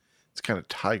 It's kind of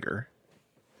tiger.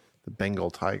 The Bengal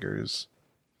Tigers.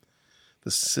 The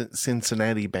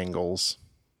Cincinnati Bengals.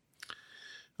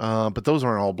 But those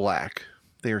aren't all black.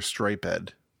 They are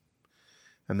striped.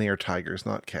 And they are tigers,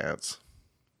 not cats.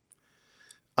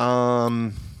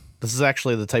 This is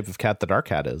actually the type of cat that our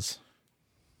cat is.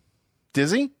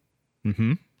 Dizzy?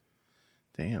 Mm-hmm.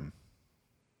 Damn.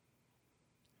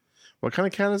 What kind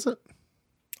of cat is it?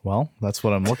 Well, that's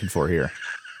what I'm looking for here.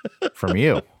 From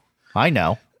you. I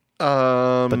know.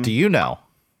 But do you know?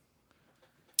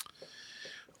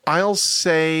 I'll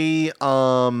say,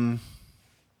 I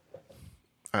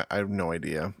have no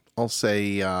idea. I'll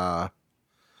say, I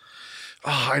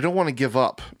don't want to give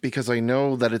up because I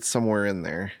know that it's somewhere in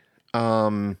there.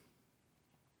 I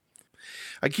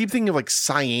keep thinking of like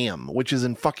Siam, which is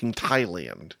in fucking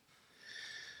Thailand.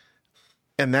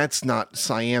 And that's not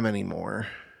Siam anymore.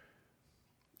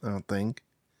 I don't think.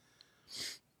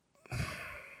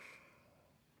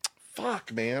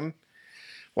 Fuck, man.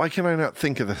 Why can I not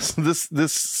think of this?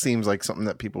 This seems like something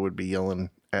that people would be yelling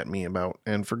at me about,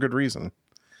 and for good reason.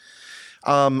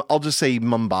 I'll just say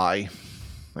Mumbai.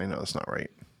 I know that's not right.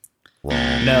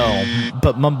 No,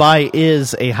 but Mumbai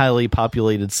is a highly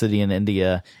populated city in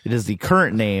India. It is the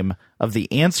current name of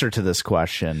the answer to this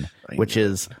question, which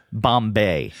is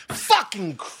Bombay.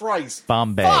 Fucking Christ.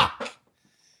 Bombay. Fuck.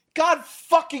 God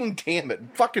fucking damn it.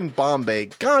 Fucking Bombay.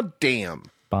 God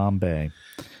damn. Bombay.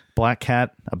 Black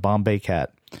cat, a Bombay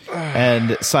cat.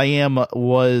 And Siam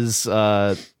was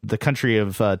the country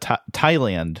of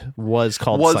Thailand was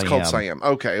called Siam. Was called Siam.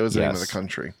 Okay, it was the name of the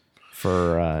country.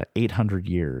 For 800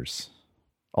 years.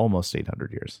 Almost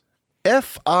 800 years.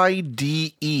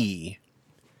 FIDE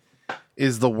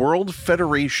is the World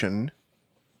Federation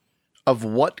of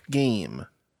what game?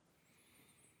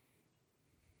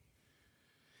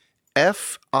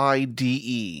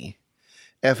 FIDE.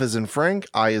 F is in Frank,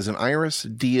 I is in Iris,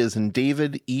 D is in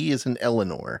David, E is in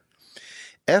Eleanor.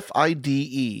 FIDE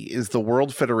is the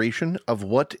World Federation of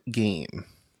what game?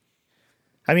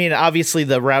 I mean, obviously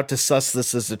the route to suss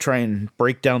this is to try and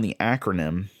break down the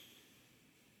acronym.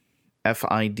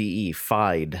 FIDE,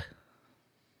 FIDE.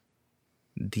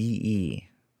 DE.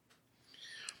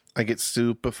 I get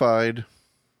Soupified.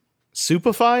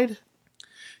 Soupified?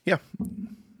 Yeah.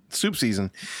 Soup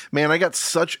season. Man, I got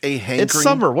such a hankering. It's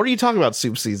summer. What are you talking about,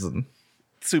 soup season?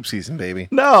 Soup season, baby.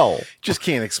 No. Just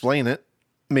can't explain it.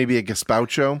 Maybe a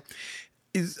gazpacho.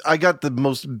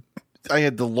 I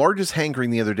had the largest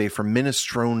hankering the other day for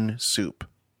minestrone soup.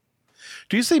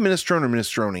 Do you say minestrone or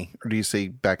minestrone? Or do you say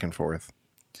back and forth?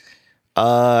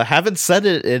 Haven't said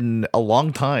it in a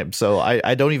long time, so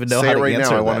I don't even know how to right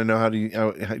answer now. that. I want to know how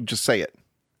to just say it.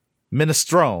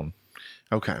 Minestrone.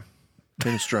 Okay.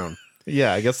 Minestrone.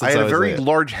 Yeah, I guess that's I had how a very say it.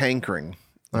 large hankering.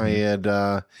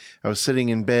 I was sitting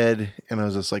in bed and I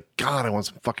was just like, God, I want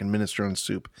some fucking minestrone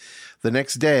soup. The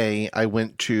next day I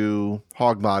went to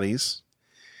Hog Bodies,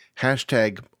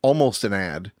 hashtag almost an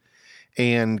ad,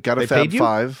 and got a Fab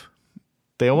Five.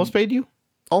 They almost paid you?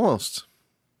 Almost.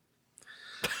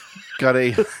 Got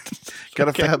a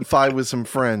Fab Five with some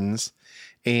friends.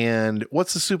 And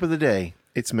what's the soup of the day?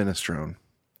 It's minestrone.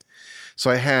 So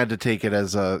I had to take it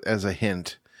as a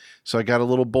hint. So I got a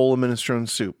little bowl of minestrone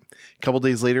soup. A couple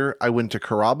days later, I went to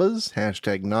Carrabba's,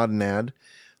 hashtag not an ad,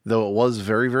 though it was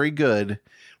very, very good.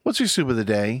 What's your soup of the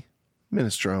day?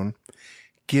 Minestrone.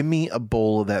 Give me a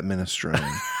bowl of that minestrone.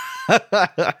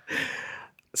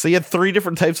 So you had 3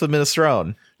 different types of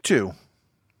minestrone. 2.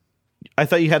 I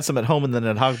thought you had some at home and then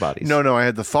at Hog Bodies. No, I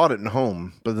had the thought at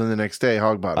home, but then the next day,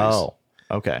 Hog Bodies. Oh,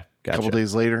 okay. Gotcha. A couple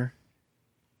days later,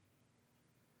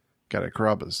 got it at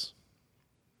Carrabba's.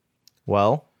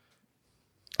 Well,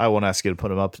 I won't ask you to put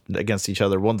them up against each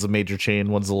other. One's a major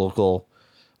chain, one's a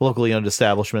locally owned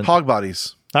establishment. Hog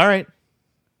Bodies. All right.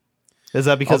 Is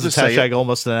that because it's hashtag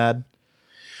almost an ad?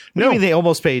 What do you mean they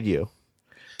almost paid you?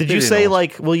 Did you say,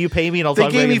 like, will you pay me and I'll talk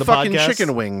about it in the podcast? They gave me fucking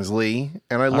chicken wings, Lee,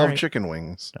 and I love chicken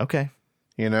wings. Okay.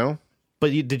 You know?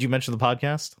 But did you mention the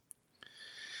podcast?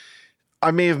 I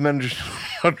may have mentioned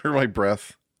under my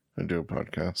breath. I do a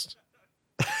podcast.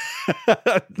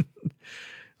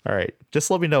 All right.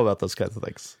 Just let me know about those kinds of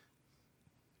things.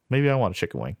 Maybe I want a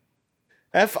chicken wing.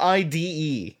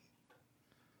 FIDE.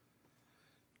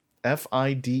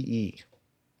 FIDE.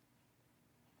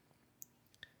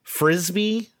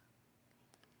 Frisbee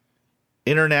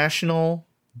International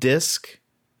Disc.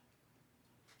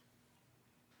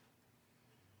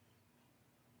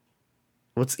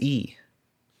 What's E?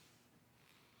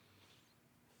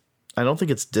 I don't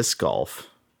think it's disc golf.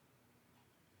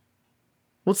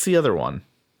 What's the other one?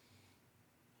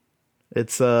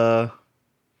 It's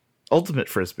Ultimate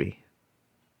Frisbee.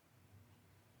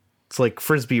 It's like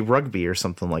Frisbee Rugby or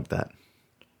something like that.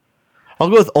 I'll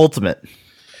go with Ultimate.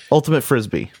 Ultimate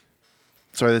Frisbee.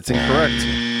 Sorry, that's incorrect.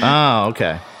 Oh,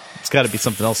 okay. It's got to be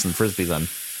something else than Frisbee then.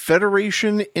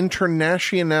 Fédération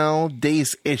Internationale des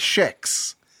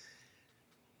Échecs.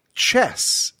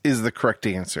 Chess is the correct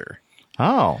answer.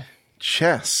 Oh.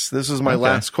 Chess. This was my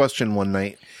last question one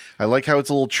night. I like how it's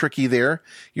a little tricky there.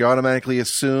 You automatically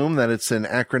assume that it's an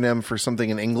acronym for something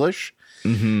in English.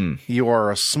 Mm-hmm. You are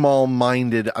a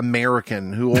small-minded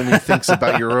American who only thinks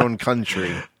about your own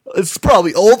country. It's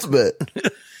probably ultimate.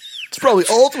 It's probably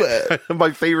ultimate.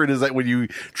 My favorite is that when you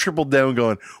triple down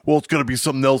going, well, it's going to be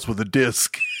something else with a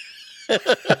disc.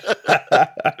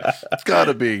 It's got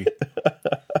to be.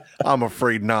 I'm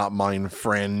afraid not, mein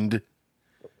friend.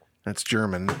 That's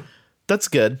German. That's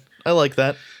good. I like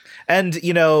that. And,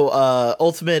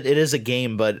 Ultimate, it is a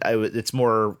game, but it's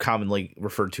more commonly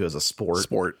referred to as a sport.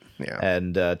 Sport, yeah.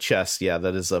 And chess,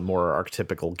 that is a more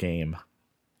archetypical game.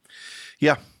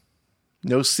 Yeah.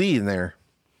 No C in there.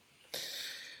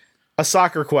 A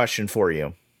soccer question for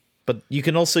you. But you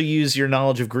can also use your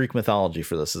knowledge of Greek mythology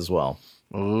for this as well.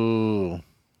 Ooh.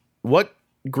 What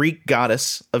Greek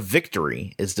goddess of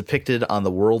victory is depicted on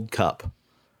the World Cup?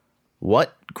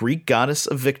 What Greek goddess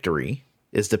of victory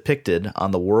is depicted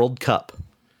on the World Cup?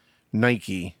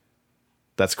 Nike.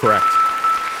 That's correct.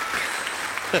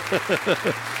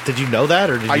 Did you know that,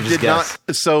 or did you just guess?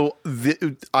 Not. So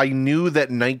I knew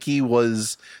that Nike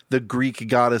was the Greek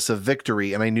goddess of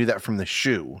victory, and I knew that from the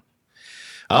shoe.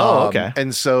 Oh, okay.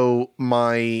 And so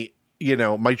my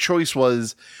choice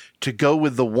was to go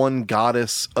with the one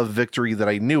goddess of victory that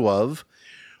I knew of,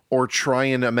 or try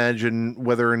and imagine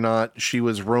whether or not she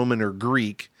was Roman or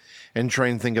Greek, and try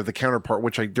and think of the counterpart,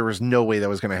 which there was no way that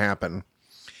was going to happen.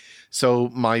 So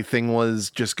my thing was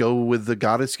just go with the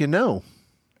goddess you know.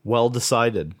 Well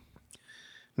decided.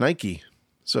 Nike.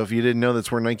 So if you didn't know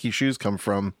that's where Nike shoes come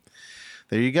from,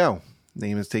 there you go.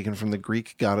 Name is taken from the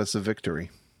Greek goddess of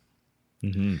victory.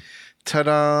 Mm-hmm.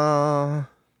 Ta-da!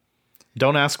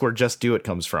 Don't ask where Just Do It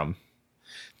comes from.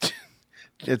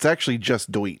 It's actually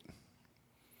Just Do It.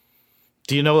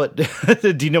 Do you know what?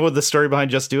 Do you know what the story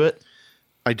behind Just Do It?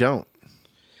 I don't.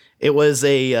 It was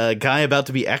a guy about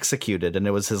to be executed, and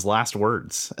it was his last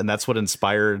words, and that's what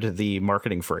inspired the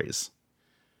marketing phrase.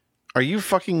 Are you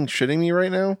fucking shitting me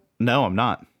right now? No, I'm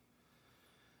not.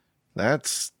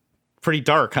 That's pretty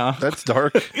dark, huh? That's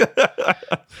dark.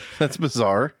 That's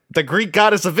bizarre. The Greek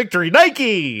goddess of victory,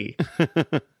 Nike!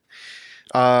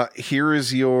 Here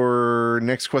is your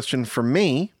next question from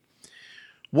me.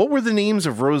 What were the names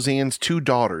of Roseanne's two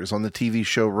daughters on the TV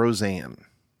show Roseanne?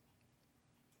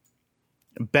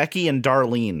 Becky and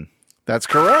Darlene. That's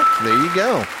correct. There you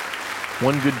go.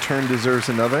 One good turn deserves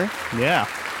another. Yeah.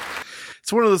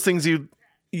 It's one of those things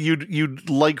you'd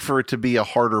like for it to be a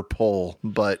harder pull,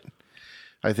 but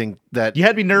I think that you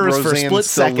had me nervous Roseanne for a split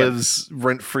still second. Lives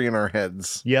rent free in our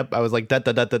heads. Yep, I was like that.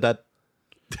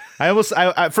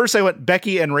 At first I went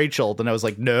Becky and Rachel, then I was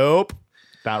like, nope,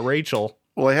 not Rachel.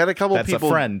 Well, I had a couple That's people.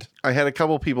 A friend. I had a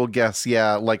couple people guess,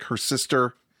 like her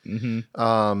sister, and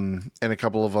a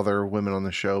couple of other women on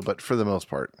the show, but for the most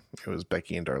part, it was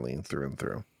Becky and Darlene through and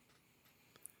through.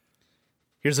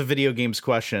 Here's a video games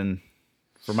question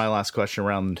for my last question,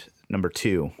 round number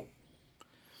 2.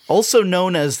 Also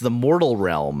known as the Mortal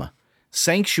Realm,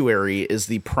 Sanctuary is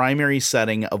the primary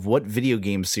setting of what video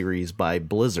game series by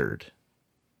Blizzard?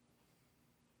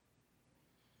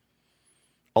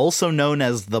 Also known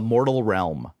as the Mortal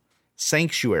Realm,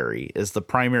 Sanctuary is the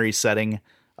primary setting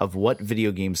of what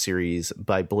video game series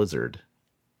by Blizzard?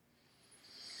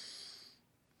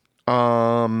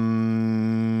 I'll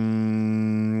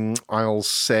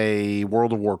say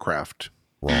World of Warcraft.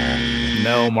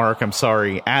 No, Mark, I'm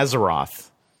sorry. Azeroth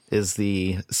is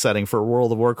the setting for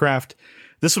World of Warcraft.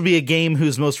 This would be a game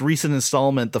whose most recent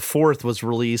installment, the 4th, was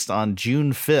released on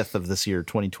June 5th of this year,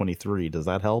 2023. Does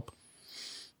that help?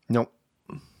 Nope.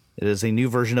 It is a new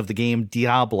version of the game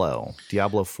Diablo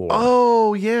 4.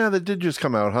 Oh, yeah, that did just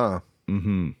come out, huh?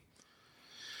 Mm-hmm.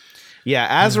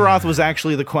 Yeah, Azeroth was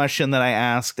actually the question that I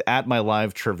asked at my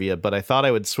live trivia, but I thought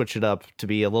I would switch it up to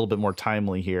be a little bit more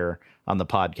timely here on the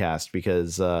podcast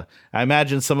because I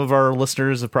imagine some of our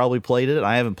listeners have probably played it.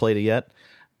 I haven't played it yet,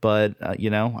 but,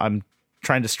 I'm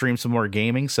trying to stream some more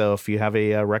gaming, so if you have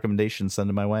a recommendation, send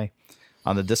it my way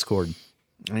on the Discord.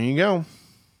 There you go.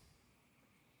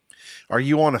 Are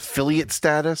you on affiliate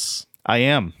status? I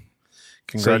am.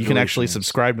 So you can actually Congratulations.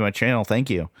 subscribe to my channel. Thank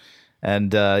you.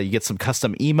 And you get some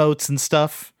custom emotes and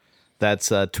stuff. That's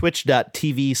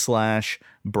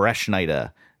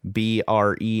twitch.tv/Breschnyda,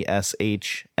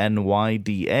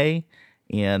 BRESHNYDA.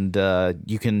 And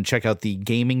you can check out the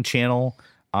gaming channel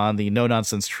on the No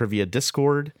Nonsense Trivia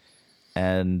Discord.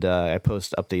 And I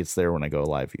post updates there when I go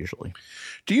live usually.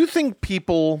 Do you think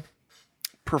people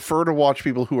prefer to watch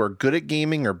people who are good at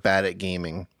gaming or bad at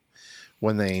gaming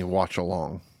when they watch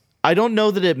along? I don't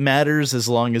know that it matters as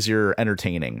long as you're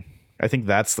entertaining. I think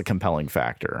that's the compelling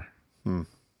factor.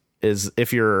 Is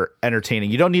if you're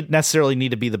entertaining. You don't necessarily need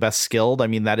to be the best skilled. I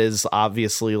mean, that is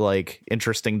obviously like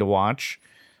interesting to watch.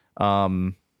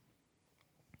 I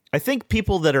think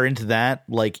people that are into that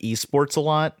like esports a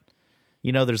lot.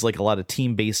 You know, there's like a lot of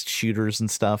team-based shooters and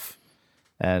stuff,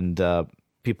 and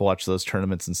people watch those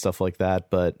tournaments and stuff like that.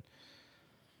 But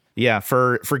yeah,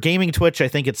 for gaming Twitch, I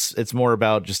think it's more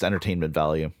about just entertainment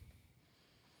value.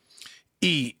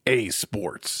 EA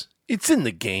Sports. It's in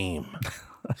the game.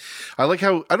 I like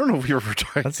how, I don't know if we were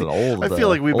talking. That's an old. I feel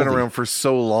like we've been oldie. around for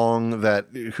so long that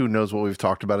who knows what we've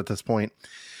talked about at this point.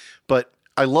 But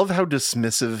I love how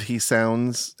dismissive he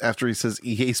sounds after he says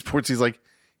EA Sports. He's like,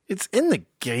 it's in the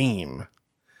game.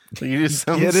 He just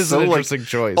sounds it is so an interesting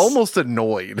choice. almost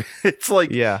annoyed. It's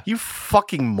like, Yeah. you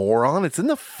fucking moron. It's in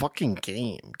the fucking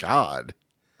game. God.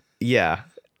 Yeah,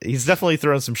 he's definitely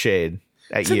throwing some shade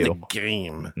at It's you. in the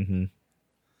game.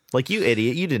 Like, you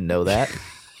idiot, you didn't know that.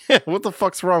 Yeah, what the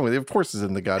fuck's wrong with it? Of course it's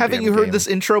in the goddamn Haven't you heard game. this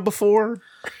intro before?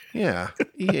 Yeah.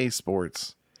 EA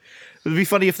Sports. It'd be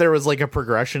funny if there was like a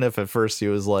progression. If at first he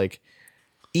was like,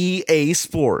 EA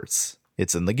Sports,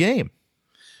 it's in the game.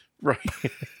 Right.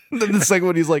 Then the second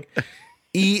one, he's like,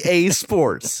 EA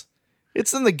Sports,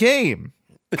 it's in the game.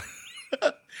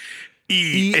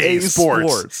 EA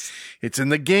Sports. It's in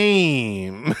the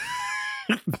game.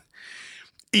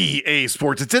 EA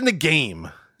Sports. It's in the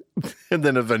game. And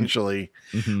then eventually,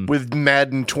 with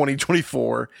Madden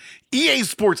 2024, EA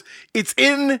Sports. It's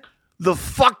in the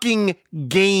fucking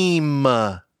game.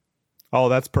 Oh,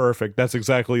 that's perfect. That's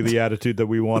exactly the attitude that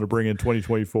we want to bring in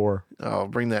 2024. Oh,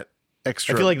 bring that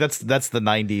extra. I feel like that's the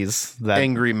 90s. That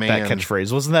Angry man. That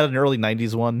catchphrase. Wasn't that an early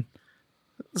 90s one?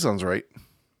 Sounds right.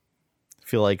 I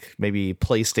feel like maybe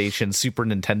PlayStation, Super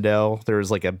Nintendo. There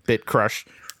was like a bit crush.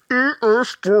 EA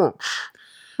Sports.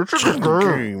 It's in the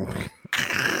game.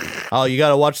 Oh, you got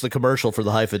to watch the commercial for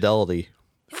the high fidelity.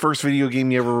 First video game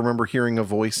you ever remember hearing a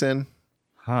voice in?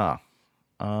 Huh.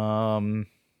 Wow.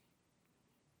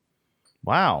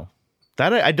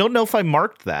 That I don't know if I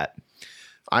marked that.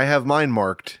 I have mine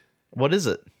marked. What is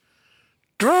it?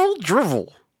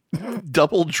 Drivel.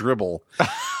 Double dribble.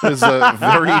 It was a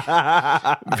very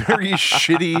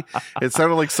shitty. It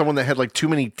sounded like someone that had like too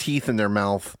many teeth in their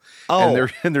mouth. Oh.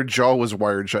 And their jaw was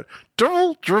wired shut.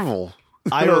 Double drivel.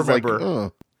 I was like, remember.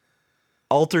 ugh.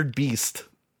 Altered Beast.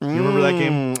 You remember that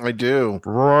game? I do.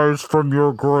 Rise from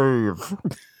your grave.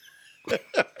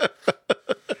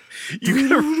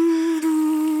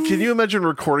 Can you imagine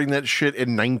recording that shit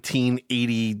in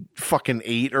 1980 fucking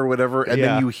 8 or whatever, and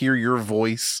Yeah. then you hear your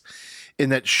voice in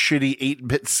that shitty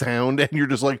 8-bit sound, and you're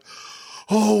just like,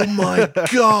 oh my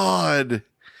god.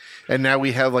 And now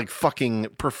we have like fucking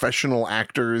professional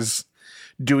actors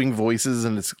doing voices,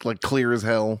 and it's like clear as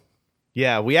hell.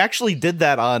 Yeah, we actually did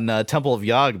that on Temple of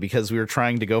Yog because we were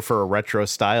trying to go for a retro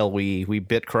style. We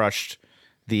bit crushed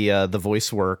the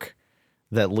voice work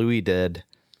that Louis did,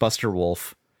 Buster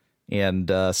Wolf, and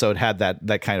so it had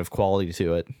that kind of quality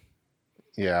to it.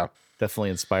 Yeah. Definitely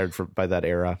inspired by that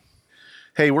era.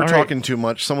 Hey, we're All talking too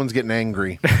much. Someone's getting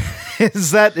angry.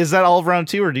 Is that all of round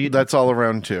two, or do you? That's all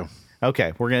around too.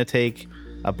 Okay, we're gonna take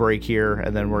a break here,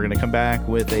 and then we're gonna come back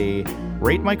with a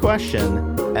rate my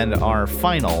question and our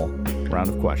final round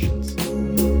of questions.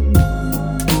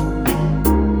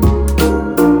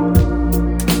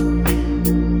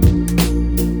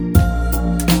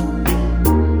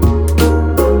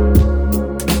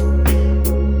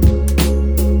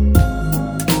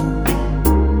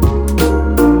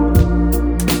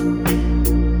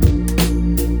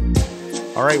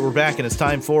 All right, we're back, and it's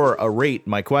time for a rate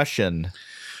my question.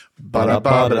 Right,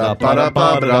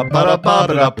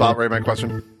 my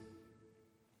question.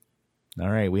 All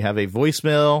right, we have a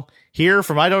voicemail here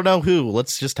from I don't know who.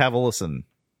 Let's just have a listen.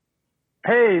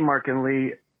 Hey, Mark and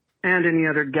Lee, and any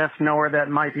other guest knower that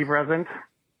might be present.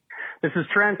 This is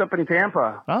Trent up in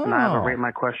Tampa, and I have a rate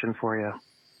my question for you.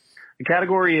 The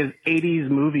category is 80s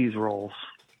movies roles.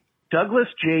 Douglas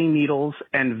J. Needles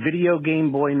and Video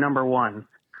Game Boy #1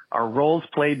 are roles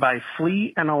played by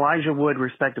Flea and Elijah Wood,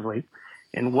 respectively,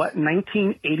 in what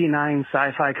 1989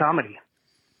 sci-fi comedy?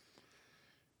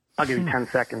 I'll give you 10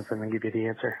 seconds and then give you the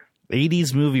answer.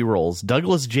 80s movie roles.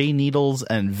 Douglas J. Needles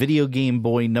and Video Game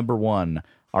Boy #1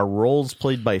 are roles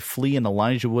played by Flea and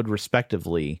Elijah Wood,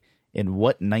 respectively, in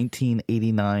what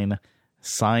 1989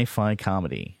 sci-fi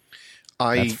comedy?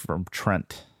 That's from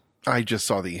Trent. I just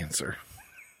saw the answer.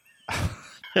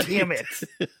 Damn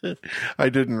it. I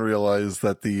didn't realize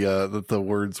that the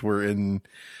words were in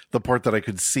the part that I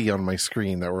could see on my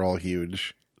screen that were all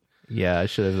huge. Yeah, I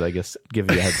should have, I guess,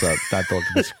 given you a heads up not to look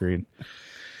at the screen.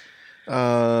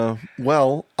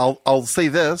 Well, I'll say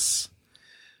this.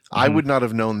 I would not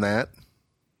have known that.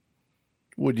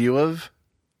 Would you have?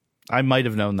 I might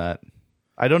have known that.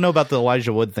 I don't know about the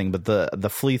Elijah Wood thing, but the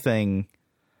Flea thing,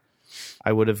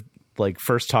 I would have like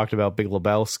first talked about Big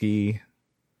Lebowski,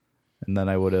 and then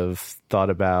I would have thought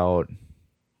about.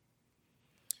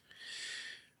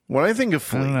 When I think of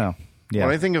Flea, I don't know. Yeah.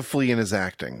 When I think of Flea and his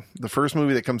acting, the first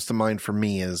movie that comes to mind for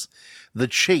me is The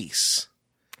Chase.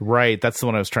 Right, that's the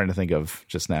one I was trying to think of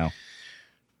just now.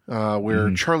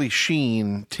 Where Charlie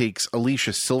Sheen takes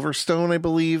Alicia Silverstone, I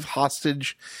believe,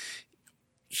 hostage.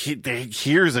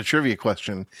 Here's a trivia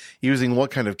question: using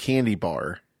what kind of candy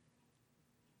bar?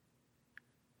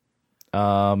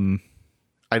 I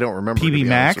don't remember. PB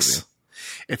Max.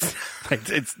 It's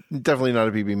definitely not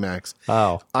a PB Max.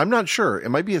 Oh, I'm not sure. It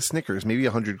might be a Snickers, maybe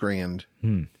 $100 grand.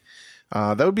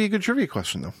 That would be a good trivia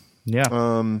question, though.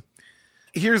 Yeah.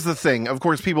 Here's the thing. Of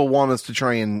course, people want us to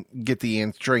try and get the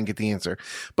answer,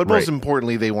 but most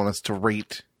importantly, they want us to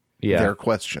rate their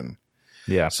question.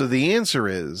 Yeah. So the answer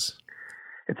is,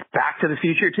 it's Back to the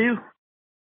Future 2.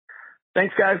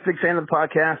 Thanks, guys. Big fan of the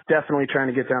podcast. Definitely trying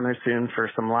to get down there soon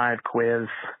for some live quiz.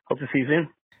 Hope to see you soon.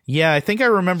 Yeah, I think I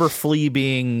remember Flea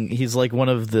he's like one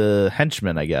of the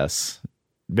henchmen, I guess.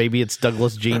 Maybe it's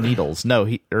Douglas J. Needles. No,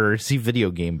 is he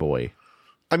Video Game Boy?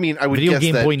 I mean, I would Video guess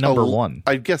Game that Boy number 1.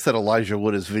 I'd guess that Elijah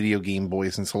Wood is Video Game Boy,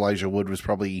 since Elijah Wood was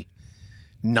probably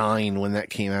 9 when that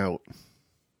came out.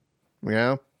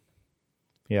 Yeah?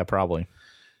 Yeah, probably.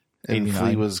 And 89.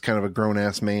 Flea was kind of a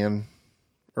grown-ass man.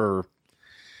 Or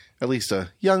at least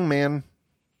a young man.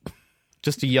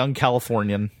 Just a young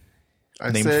Californian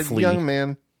I named said Flea. young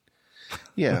man.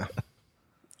 Yeah.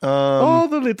 Oh,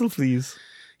 the little fleas.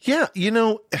 Yeah,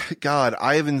 God,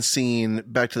 I haven't seen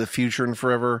Back to the Future in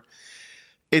forever.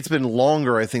 It's been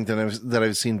longer, I think, than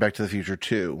I've seen Back to the Future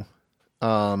 2.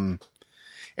 And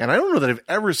I don't know that I've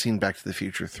ever seen Back to the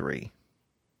Future 3.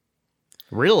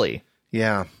 Really?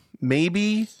 Yeah.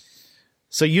 Maybe.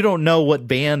 So you don't know what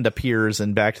band appears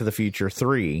in Back to the Future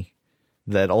 3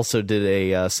 that also did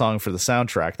a song for the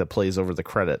soundtrack that plays over the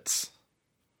credits?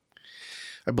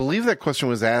 I believe that question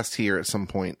was asked here at some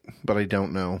point, but I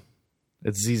don't know.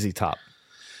 It's ZZ Top.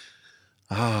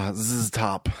 This is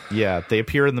top. Yeah, they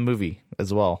appear in the movie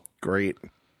as well. Great.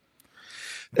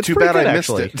 It's Too pretty bad good, I missed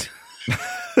actually.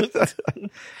 it.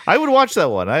 I would watch that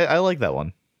one. I like that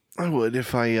one. I would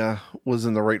if I was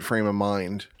in the right frame of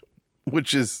mind,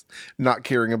 which is not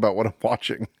caring about what I'm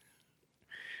watching.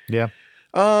 Yeah.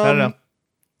 I don't know.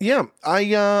 Yeah,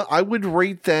 I would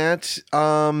rate that.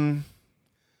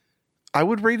 I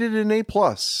would rate it an A+.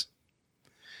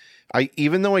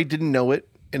 Even though I didn't know it,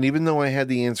 and even though I had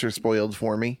the answer spoiled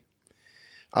for me,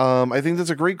 I think that's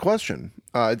a great question.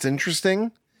 It's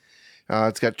interesting.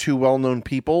 It's got 2 well-known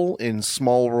people in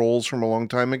small roles from a long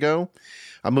time ago.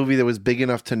 A movie that was big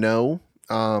enough to know.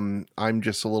 I'm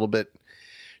just a little bit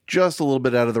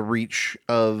out of the reach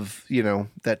of,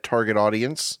 that target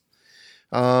audience.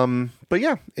 But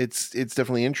yeah, it's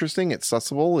definitely interesting. It's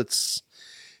sussable.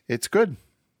 It's good.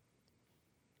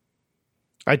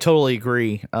 I totally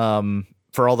agree.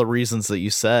 For all the reasons that you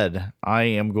said, I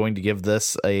am going to give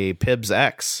this a Pibbs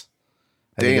X.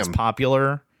 I think it's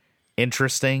popular,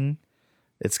 interesting.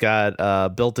 It's got a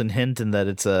built-in hint in that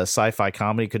it's a sci-fi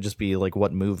comedy. It could just be like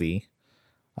what movie.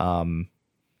 And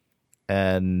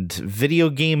Video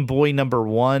Game Boy number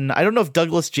 1. I don't know if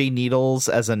Douglas J. Needles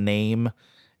as a name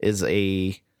is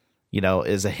a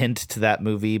hint to that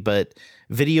movie, but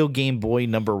Video Game Boy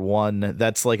number 1,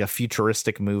 that's like a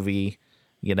futuristic movie,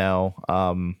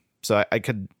 so I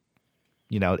could,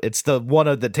 it's the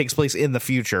one that takes place in the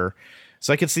future.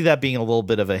 So I could see that being a little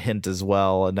bit of a hint as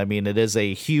well. And I mean, it is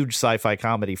a huge sci-fi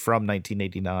comedy from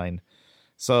 1989.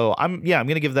 So I'm going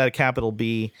to give that a capital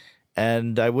B,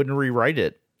 and I wouldn't rewrite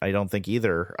it. I don't think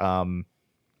either. Would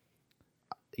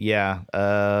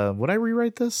I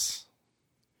rewrite this?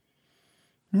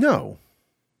 No,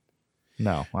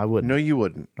 I wouldn't. No, you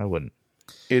wouldn't. I wouldn't.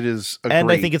 It is, and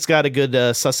I think it's got a good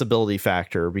sussability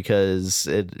factor because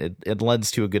it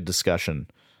lends to a good discussion.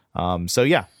 So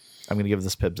yeah, I'm going to give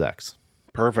this Pibbs X.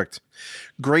 Perfect.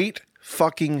 Great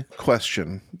fucking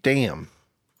question. Damn.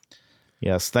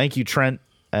 Yes, thank you, Trent.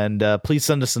 And please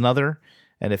send us another.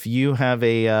 And if you have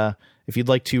if you'd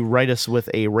like to write us with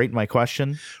a Rate My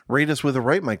Question, rate us with a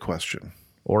Rate My Question,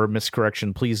 or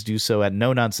miscorrection, please do so at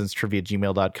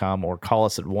nononsensetrivia@gmail.com or call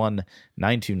us at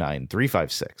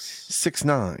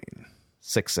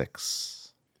 1-929-356-6966.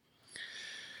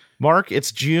 Mark,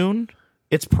 it's June.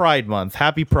 It's Pride Month.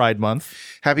 Happy Pride Month.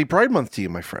 Happy Pride Month to you,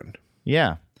 my friend.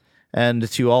 Yeah. And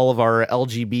to all of our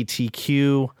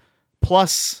LGBTQ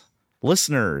plus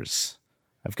listeners,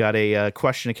 I've got a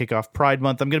question to kick off Pride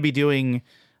Month. I'm going to be doing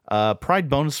Pride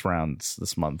bonus rounds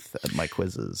this month at my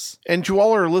quizzes. And to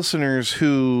all our listeners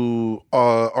who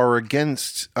are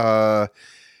against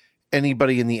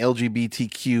anybody in the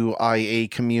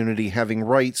LGBTQIA community having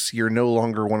rights, you're no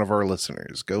longer one of our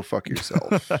listeners. Go fuck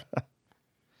yourself.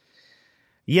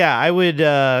 Yeah, I would.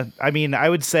 I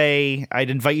would say I'd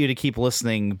invite you to keep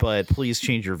listening, but please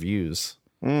change your views.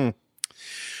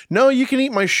 No, you can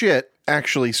eat my shit,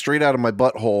 actually, straight out of my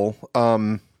butthole.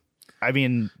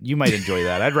 You might enjoy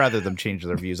that. I'd rather them change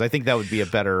their views. I think that would be a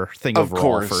better thing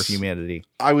overall for humanity.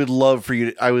 I would love for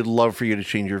you to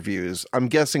change your views. I'm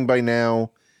guessing by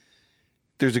now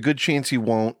there's a good chance you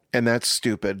won't, and that's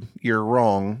stupid. You're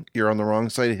wrong. You're on the wrong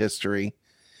side of history.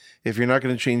 If you're not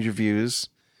going to change your views,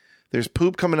 there's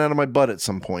poop coming out of my butt at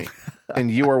some point,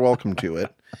 and you are welcome to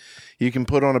it. You can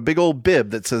put on a big old bib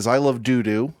that says, I love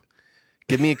doo-doo.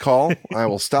 Give me a call. I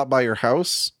will stop by your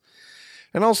house,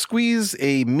 and I'll squeeze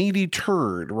a meaty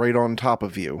turd right on top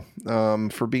of you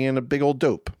for being a big old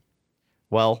dope.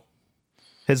 Well,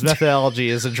 his methodology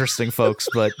is interesting, folks,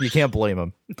 but you can't blame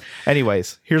him.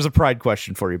 Anyways, here's a Pride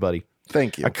question for you, buddy.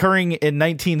 Thank you. Occurring in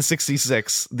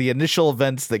 1966, the initial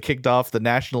events that kicked off the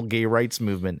national gay rights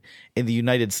movement in the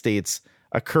United States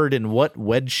occurred in what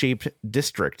wedge-shaped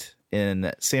district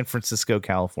in San Francisco,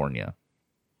 California?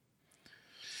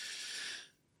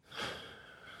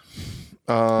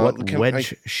 What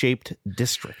wedge-shaped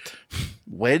district?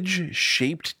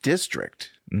 Wedge-shaped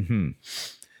district? Mm-hmm.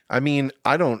 I mean,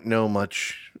 I don't know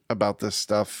much about this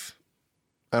stuff.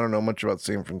 I don't know much about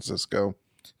San Francisco.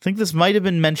 I think this might have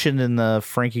been mentioned in the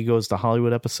Frankie Goes to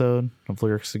Hollywood episode of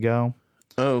Lyrics to Go.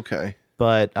 Oh, okay.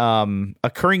 But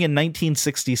occurring in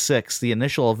 1966, the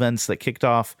initial events that kicked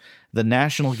off the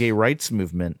national gay rights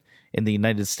movement in the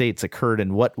United States occurred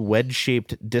in what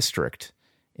wedge-shaped district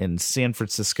in San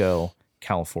Francisco,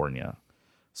 California?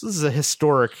 So this is a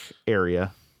historic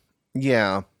area.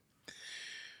 Yeah.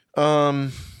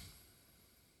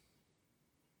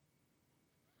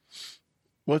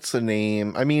 What's the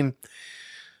name? I mean,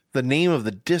 the name of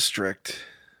the district.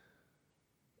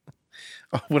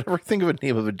 Whenever I think of a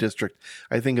name of a district,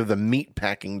 I think of the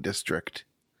meatpacking district.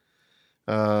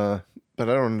 But I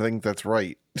don't think that's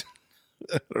right.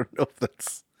 I don't know if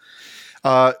that's.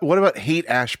 What about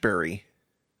Haight-Ashbury?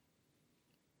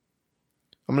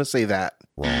 I'm going to say that.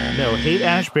 No,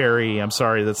 Haight-Ashbury. I'm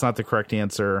sorry, that's not the correct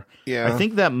answer. Yeah. I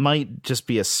think that might just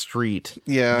be a street.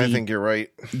 Yeah, I think you're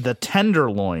right. The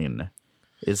Tenderloin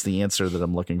is the answer that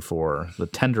I'm looking for. The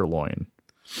Tenderloin.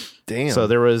 Damn. So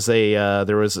there was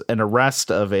an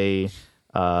arrest of a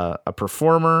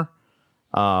performer,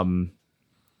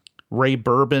 Ray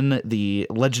Bourbon, the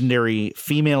legendary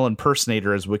female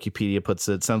impersonator, as Wikipedia puts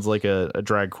it. Sounds like a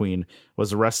drag queen.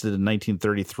 Was arrested in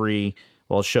 1933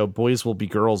 while a show Boys Will Be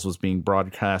Girls was being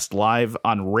broadcast live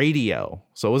on radio.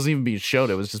 So it wasn't even being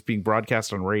showed; it was just being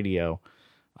broadcast on radio,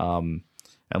 and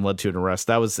led to an arrest.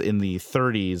 That was in the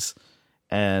 30s,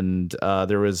 and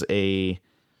there was a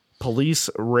police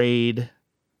raid.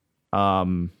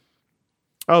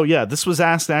 Oh yeah, this was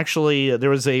asked actually. There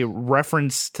was a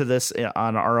reference to this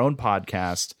on our own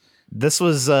podcast. This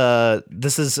is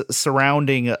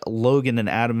surrounding Logan and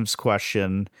Adam's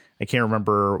question. I can't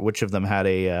remember which of them had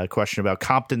a question about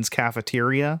Compton's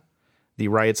cafeteria, the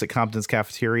riots at Compton's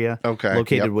cafeteria. Okay,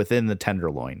 located within the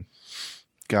Tenderloin.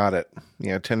 Got it.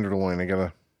 Yeah, Tenderloin. I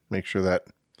gotta make sure that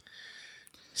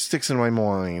sticks in my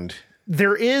mind.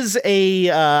 There is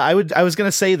a I was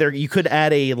gonna say there you could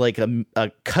add a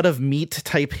cut of meat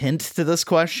type hint to this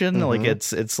question. Mm-hmm. Like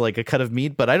it's like a cut of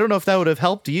meat, but I don't know if that would have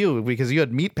helped you because you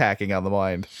had meat packing on the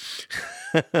mind.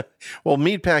 Well,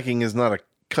 meat packing is not a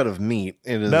cut of meat.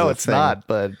 It is. No, it's not,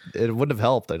 but it wouldn't have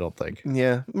helped, I don't think.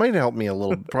 Yeah, it might help me a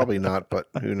little. Probably not, but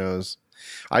who knows?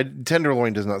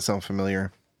 Tenderloin does not sound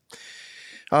familiar.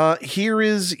 Here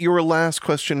is your last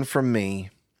question from me.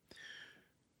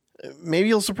 Maybe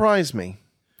you'll surprise me.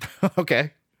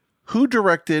 Okay. Who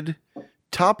directed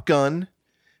Top Gun,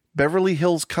 Beverly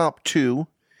Hills Cop 2,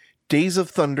 Days of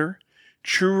Thunder,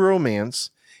 True Romance,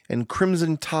 and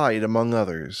Crimson Tide, among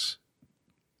others?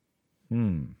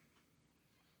 Who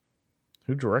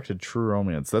directed True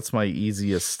Romance? That's my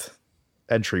easiest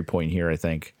entry point here, I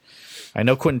think. I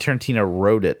know Quentin Tarantino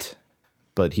wrote it,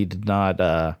 but he did not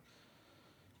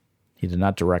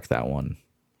direct that one.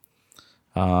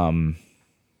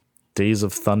 Days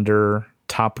of Thunder,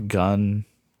 Top Gun.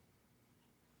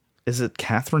 Is it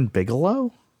Catherine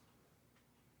Bigelow?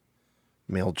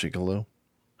 Male gigolo.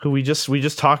 who we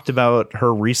just talked about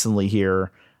her recently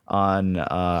here on.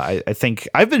 I think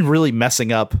I've been really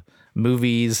messing up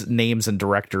movies, names, and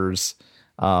directors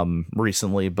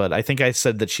recently, but I think I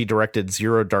said that she directed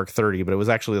Zero Dark 30, but it was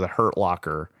actually The Hurt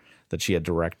Locker that she had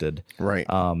directed. Right.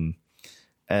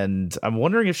 And I'm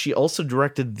wondering if she also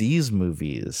directed these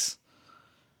movies.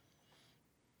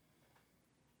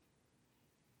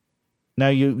 Now,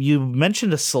 you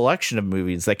mentioned a selection of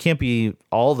movies. That can't be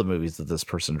all the movies that this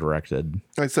person directed.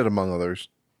 I said among others.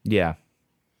 Yeah.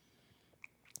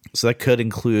 So that could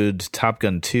include Top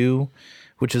Gun 2,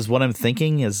 which is what I'm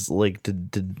thinking is like,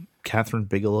 did Catherine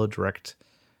Bigelow direct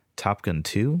Top Gun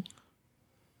 2?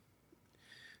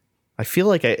 I feel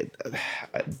like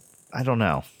I don't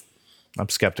know. I'm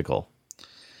skeptical.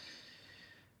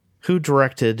 Who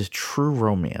directed True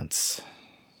Romance?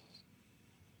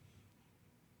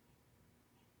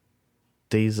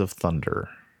 Days of Thunder.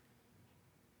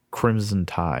 Crimson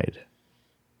Tide.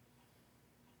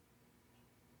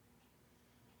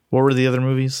 What were the other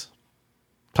movies?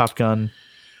 Top Gun,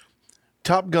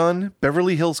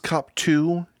 Beverly Hills Cop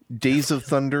 2, Days of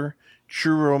Thunder,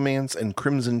 True Romance, and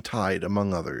Crimson Tide,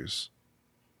 among others.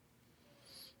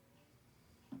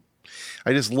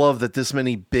 I just love that this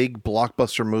many big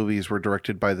blockbuster movies were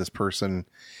directed by this person,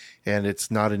 and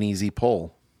it's not an easy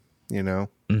pull, you know?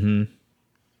 Mm-hmm.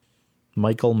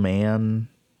 Michael Mann.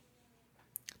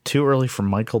 Too early for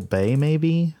Michael Bay,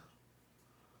 maybe?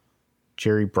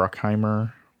 Jerry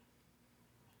Bruckheimer.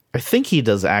 I think he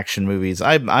does action movies.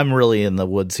 I'm really in the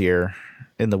woods here,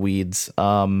 in the weeds.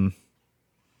 I'll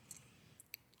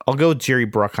go with Jerry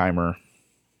Bruckheimer.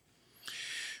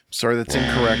 Sorry, that's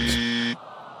incorrect.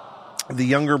 The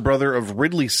younger brother of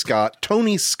Ridley Scott,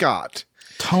 Tony Scott.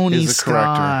 Tony is the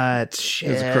Scott.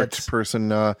 Is the correct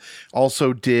person.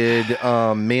 Also did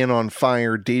Man on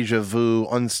Fire, Deja Vu,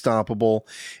 Unstoppable,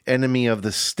 Enemy of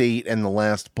the State, and The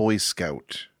Last Boy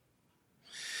Scout.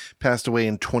 Passed away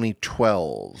in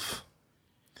 2012.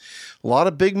 A lot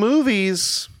of big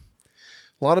movies.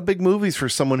 A lot of big movies for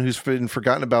someone who's been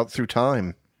forgotten about through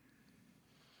time.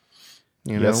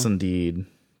 You know? Yes, indeed.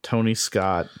 Tony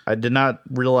Scott. I did not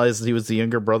realize that he was the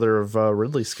younger brother of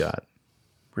Ridley Scott.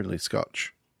 Ridley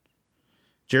Scotch.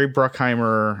 Jerry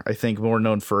Bruckheimer, I think, more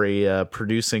known for a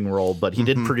producing role, but he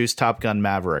did produce Top Gun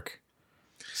Maverick.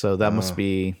 So that must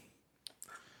be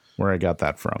where I got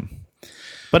that from.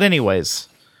 But anyways,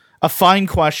 a fine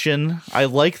question. I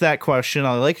like that question.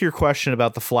 I like your question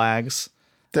about the flags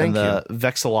and the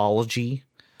vexillology.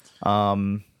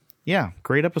 Yeah,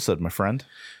 great episode, my friend.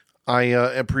 I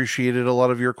appreciated a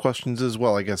lot of your questions as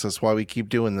well. I guess that's why we keep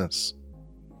doing this.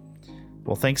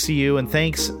 Well, thanks to you, and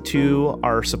thanks to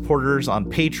our supporters on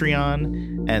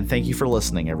Patreon, and thank you for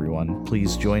listening, everyone.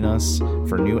 Please join us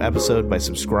for a new episode by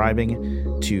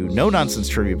subscribing to No Nonsense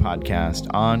Trivia Podcast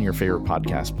on your favorite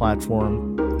podcast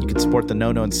platform. You can support the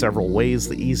No-No in several ways,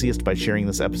 the easiest by sharing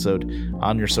this episode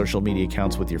on your social media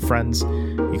accounts with your friends.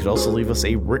 You could also leave us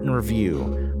a written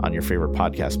review on your favorite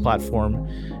podcast platform.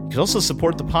 You can also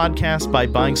support the podcast by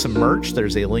buying some merch.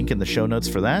 There's a link in the show notes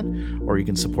for that. Or you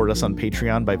can support us on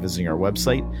Patreon by visiting our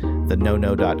website,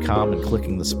 thenono.com, and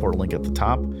clicking the support link at the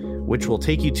top, which will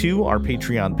take you to our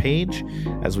Patreon page.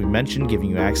 As we mentioned, giving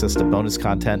you access to bonus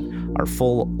content, our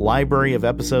full library of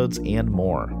episodes, and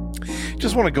more.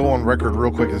 Just want to go on record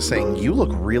real quick as saying you look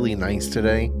really nice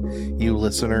today, you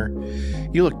listener.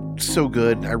 You look so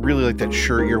good. I really like that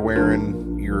shirt you're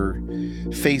wearing. Your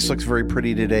face looks very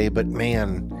pretty today, but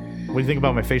man, what do you think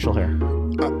about my facial hair?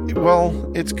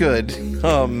 Well, it's good.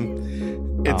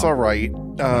 It's all right.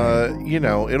 You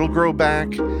know, it'll grow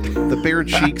back. The bare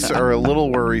cheeks are a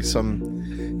little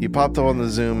worrisome. You popped up on the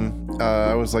Zoom.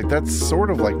 I was like, that's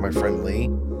sort of like my friend Lee.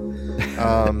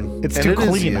 It's too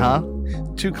clean, huh?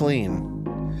 Too clean.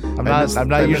 I'm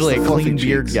not usually a clean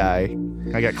beard guy.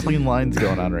 I got clean lines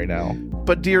going on right now.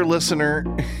 But dear listener,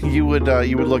 you would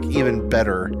look even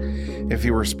better if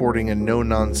you were sporting a No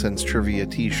Nonsense Trivia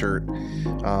t-shirt,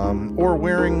 or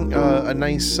wearing a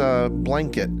nice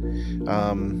blanket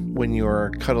when you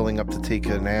are cuddling up to take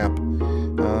a nap,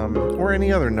 or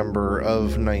any other number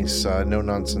of nice No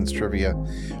Nonsense Trivia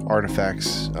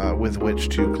artifacts with which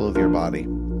to clothe your body.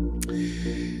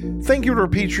 Thank you to our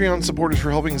Patreon supporters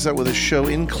for helping us out with this show,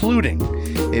 including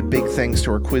a big thanks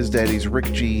to our quiz daddies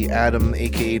Rick G, Adam,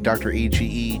 a.k.a. Dr.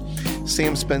 AGE,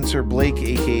 Sam Spencer, Blake,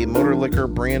 a.k.a. Motor Liquor,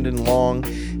 Brandon Long,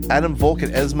 Adam Volk at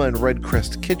Esma and Red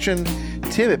Crest Kitchen,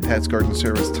 Tim at Pat's Garden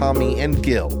Service, Tommy, and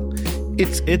Gil.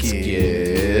 It's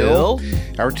Gil.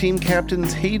 Our team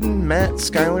captains Hayden, Matt,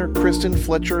 Skylar, Kristen,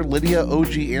 Fletcher, Lydia,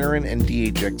 OG Aaron, and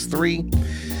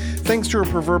DHX3. Thanks to our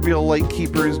proverbial light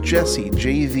keepers, Jesse,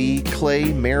 JV,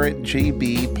 Clay, Merritt,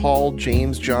 JB, Paul,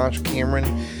 James, Josh,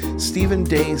 Cameron, Stephen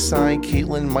Day, Cy,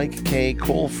 Caitlin, Mike K,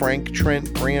 Cole, Frank,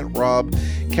 Trent, Grant, Rob,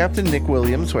 Captain Nick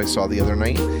Williams, who I saw the other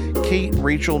night, Kate,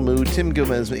 Rachel, Moo, Tim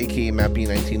Gomez, aka Mappy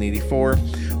 1984,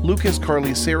 Lucas,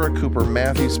 Carly, Sarah, Cooper,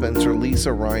 Matthew, Spencer,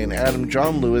 Lisa, Ryan, Adam,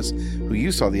 John Lewis, who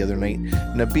you saw the other night,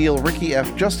 Nabil, Ricky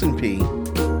F, Justin P.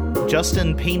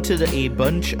 Justin painted a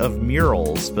bunch of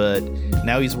murals, but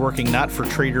now he's working not for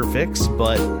Trader Vic's,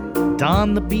 but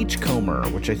Don the Beachcomber,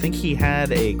 which I think he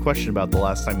had a question about the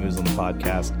last time he was on the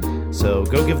podcast. So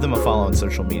go give them a follow on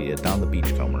social media, Don the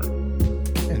Beachcomber.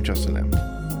 And Justin M.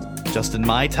 Justin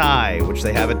Mai Tai, which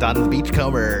they have at Don the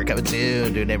Beachcomber, coming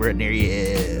soon to a neighborhood near you.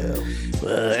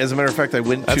 As a matter of fact, I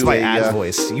went That's to my ad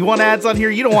voice. You want ads on here?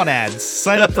 You don't want ads.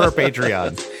 Sign up for our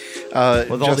Patreon.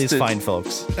 With all these fine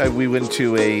folks. We went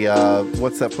to a,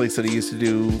 what's that place that he used to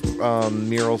do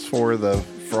murals for, the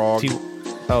Frog?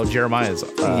 Jeremiah's.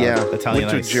 Italian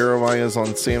went to Jeremiah's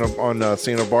on Santa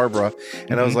Barbara,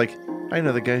 and I was like, I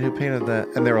know the guy who painted that.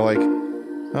 And they were like,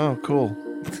 oh, cool.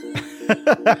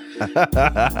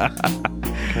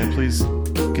 Can I please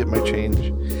get my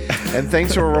change? And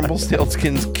thanks to our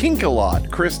Rumpelstiltskins,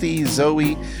 Kink-A-Lot, Christy,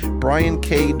 Zoe, Brian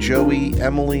K, Joey,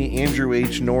 Emily, Andrew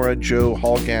H, Nora, Joe,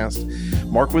 Hallcast,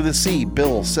 Mark with a C,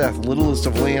 Bill, Seth, Littlest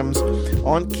of Lambs,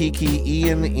 Aunt Kiki,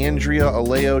 Ian, Andrea,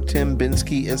 Aleo, Tim,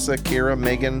 Binsky, Issa, Kara,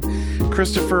 Megan,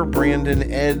 Christopher, Brandon,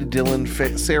 Ed, Dylan,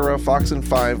 Sarah, Fox and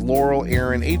Five, Laurel,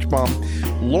 Aaron, H-Bomb,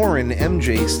 Lauren,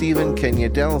 MJ, Steven, Kenya,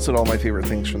 Dallas at all my favorite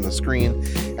things from the screen,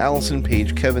 Allison,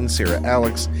 Paige, Kevin, Sarah,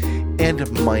 Alex,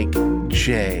 and Mike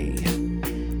J.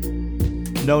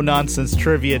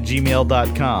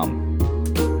 NoNonsenseTrivia@gmail.com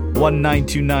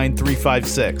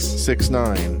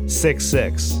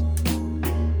 1-929-356-6966.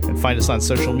 And find us on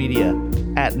social media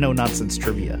at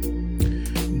NoNonsenseTrivia.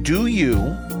 Do you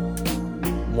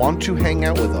want to hang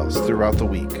out with us throughout the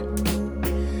week?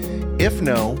 If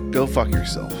no, go fuck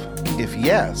yourself. If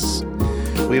yes,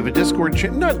 we have a Discord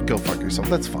channel. Not go fuck yourself,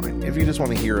 that's fine. If you just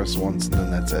want to hear us once,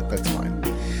 then that's it, that's fine.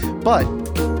 But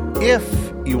if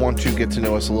you want to get to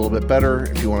know us a little bit better,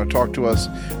 if you want to talk to us,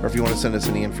 or if you want to send us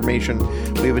any information,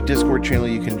 we have a Discord channel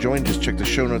you can join. Just check the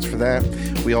show notes for that.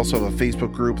 We also have a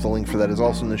Facebook group. The link for that is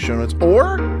also in the show notes.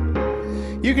 Or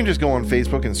you can just go on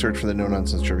Facebook and search for the No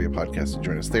Nonsense Trivia Podcast and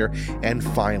join us there. And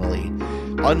finally,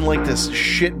 unlike this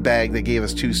shit bag that gave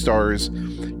us 2 stars,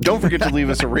 don't forget to leave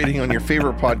us a rating on your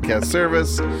favorite podcast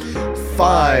service.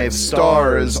 5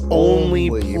 stars only,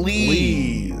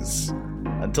 please.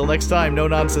 Until next time, No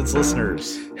Nonsense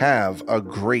listeners. Have a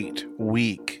great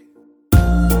week.